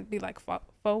it'd be like faux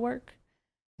work.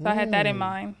 So I had that in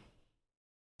mind.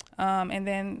 And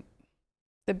then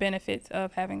the benefits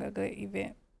of having a good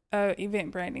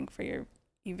event branding for your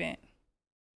event.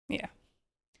 Yeah.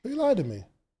 You lied to me.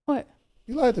 What?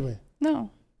 You lied to me. No.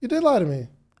 You did lie to me.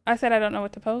 I said I don't know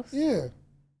what to post? Yeah.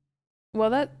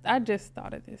 Well, I just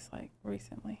thought of this like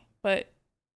recently, but.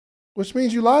 Which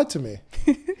means you lied to me.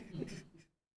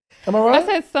 Am I right? I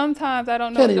said sometimes I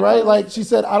don't know Kenny, what to right? post. Like she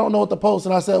said, I don't know what to post.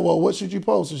 And I said, well, what should you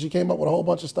post? And she came up with a whole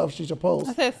bunch of stuff she should post.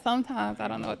 I said sometimes I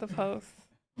don't know what to post.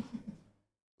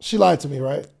 She lied to me,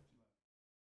 right?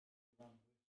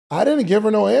 I didn't give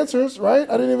her no answers, right?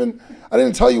 I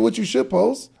didn't tell you what you should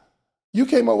post. You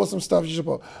came up with some stuff you should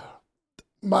post.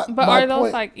 But are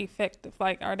those like effective?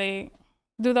 Like,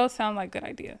 do those sound like good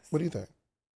ideas? What do you think?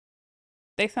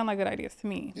 They sound like good ideas to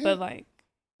me, but like,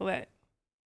 what?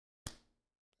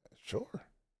 Sure.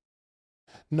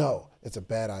 No, it's a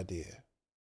bad idea.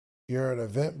 You're an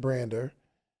event brander.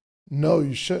 No,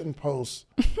 you shouldn't post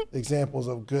examples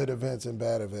of good events and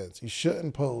bad events. You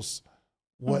shouldn't post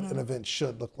what an event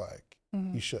should look like.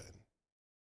 Mm-hmm. You shouldn't.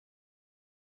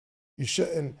 You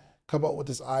shouldn't come up with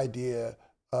this idea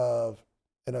of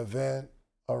an event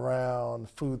around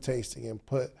food tasting and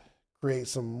create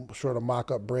some sort of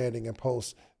mock-up branding and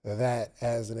post that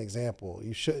as an example.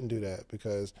 You shouldn't do that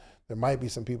because there might be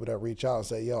some people that reach out and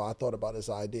say, yo, I thought about this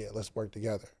idea. Let's work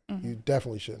together. Mm-hmm. You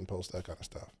definitely shouldn't post that kind of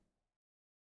stuff.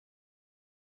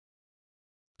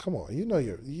 Come on, you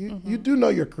do know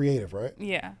you're creative, right?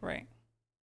 Yeah, right.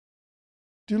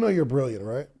 Do you know you're brilliant,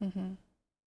 right? Mm-hmm.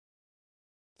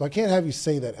 So I can't have you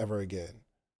say that ever again.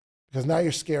 Because now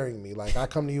you're scaring me. Like, I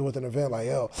come to you with an event like,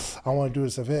 yo, I want to do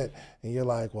this event. And you're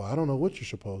like, well, I don't know what you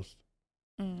should post.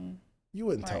 Mm. You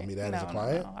wouldn't tell me that as a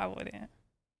client. No, I wouldn't.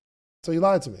 So you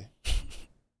lied to me.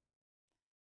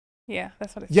 Yeah,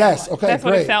 that's what it sounds Yes. like. Okay. That's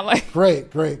great. what it sounds like.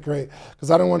 Great. Because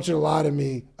I don't want you to lie to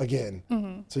me again.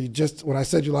 Mm-hmm. So when I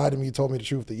said you lied to me, you told me the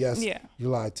truth. That yes, Yeah. you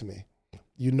lied to me.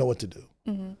 You know what to do.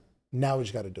 Mm-hmm. Now we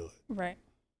just got to do it. Right.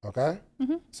 Okay.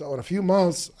 Mm-hmm. So in a few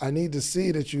months, I need to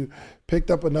see that you picked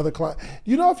up another client.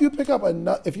 You know, if you pick up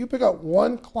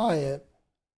one client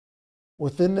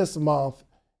within this month,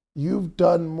 you've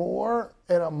done more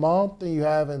in a month than you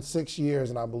have in 6 years,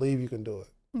 and I believe you can do it.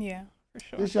 Yeah, for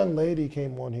sure. This young lady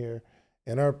came on here,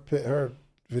 and her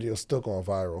video is still going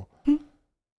viral.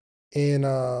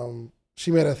 And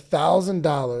she made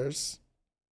 $1,000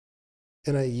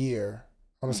 in a year.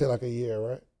 I'm gonna say like a year,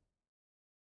 right?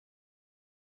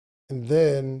 And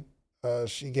then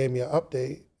she gave me an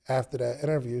update after that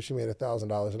interview. She made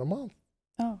 $1,000 in a month.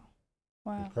 Oh,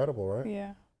 wow. Incredible, right?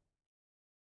 Yeah.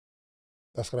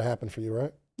 That's gonna happen for you,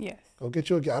 right? Yes. Go get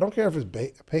you I don't care if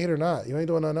it's paid or not. You ain't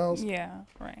doing nothing else. Yeah,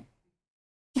 right.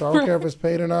 So I don't care if it's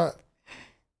paid or not.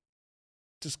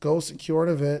 Just go secure an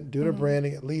event, do the Mhm.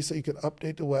 branding at least so you can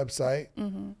update the website.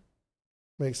 Mm-hmm.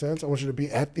 Makes sense? I want you to be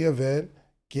at the event,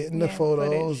 getting the Yeah,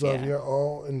 photos footage, of yeah. your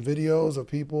own and videos of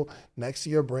people next to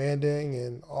your branding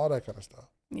and all that kind of stuff.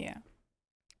 Yeah.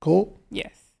 Cool?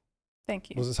 Yes. Thank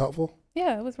you. Was this helpful?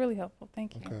 Yeah, it was really helpful.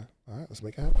 Thank you. Okay. All right, let's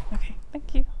make it happen. Okay.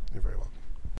 Thank you. You're very welcome.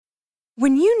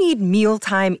 When you need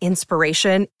mealtime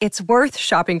inspiration, it's worth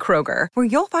shopping Kroger, where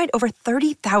you'll find over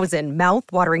 30,000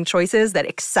 mouth-watering choices that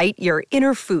excite your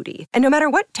inner foodie. And no matter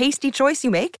what tasty choice you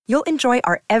make, you'll enjoy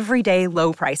our everyday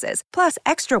low prices, plus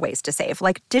extra ways to save,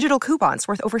 like digital coupons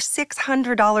worth over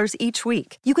 $600 each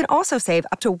week. You can also save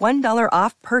up to $1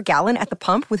 off per gallon at the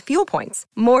pump with fuel points.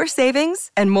 More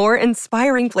savings and more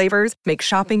inspiring flavors make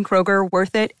shopping Kroger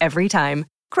worth it every time.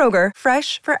 Kroger,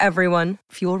 fresh for everyone.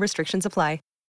 Fuel restrictions apply.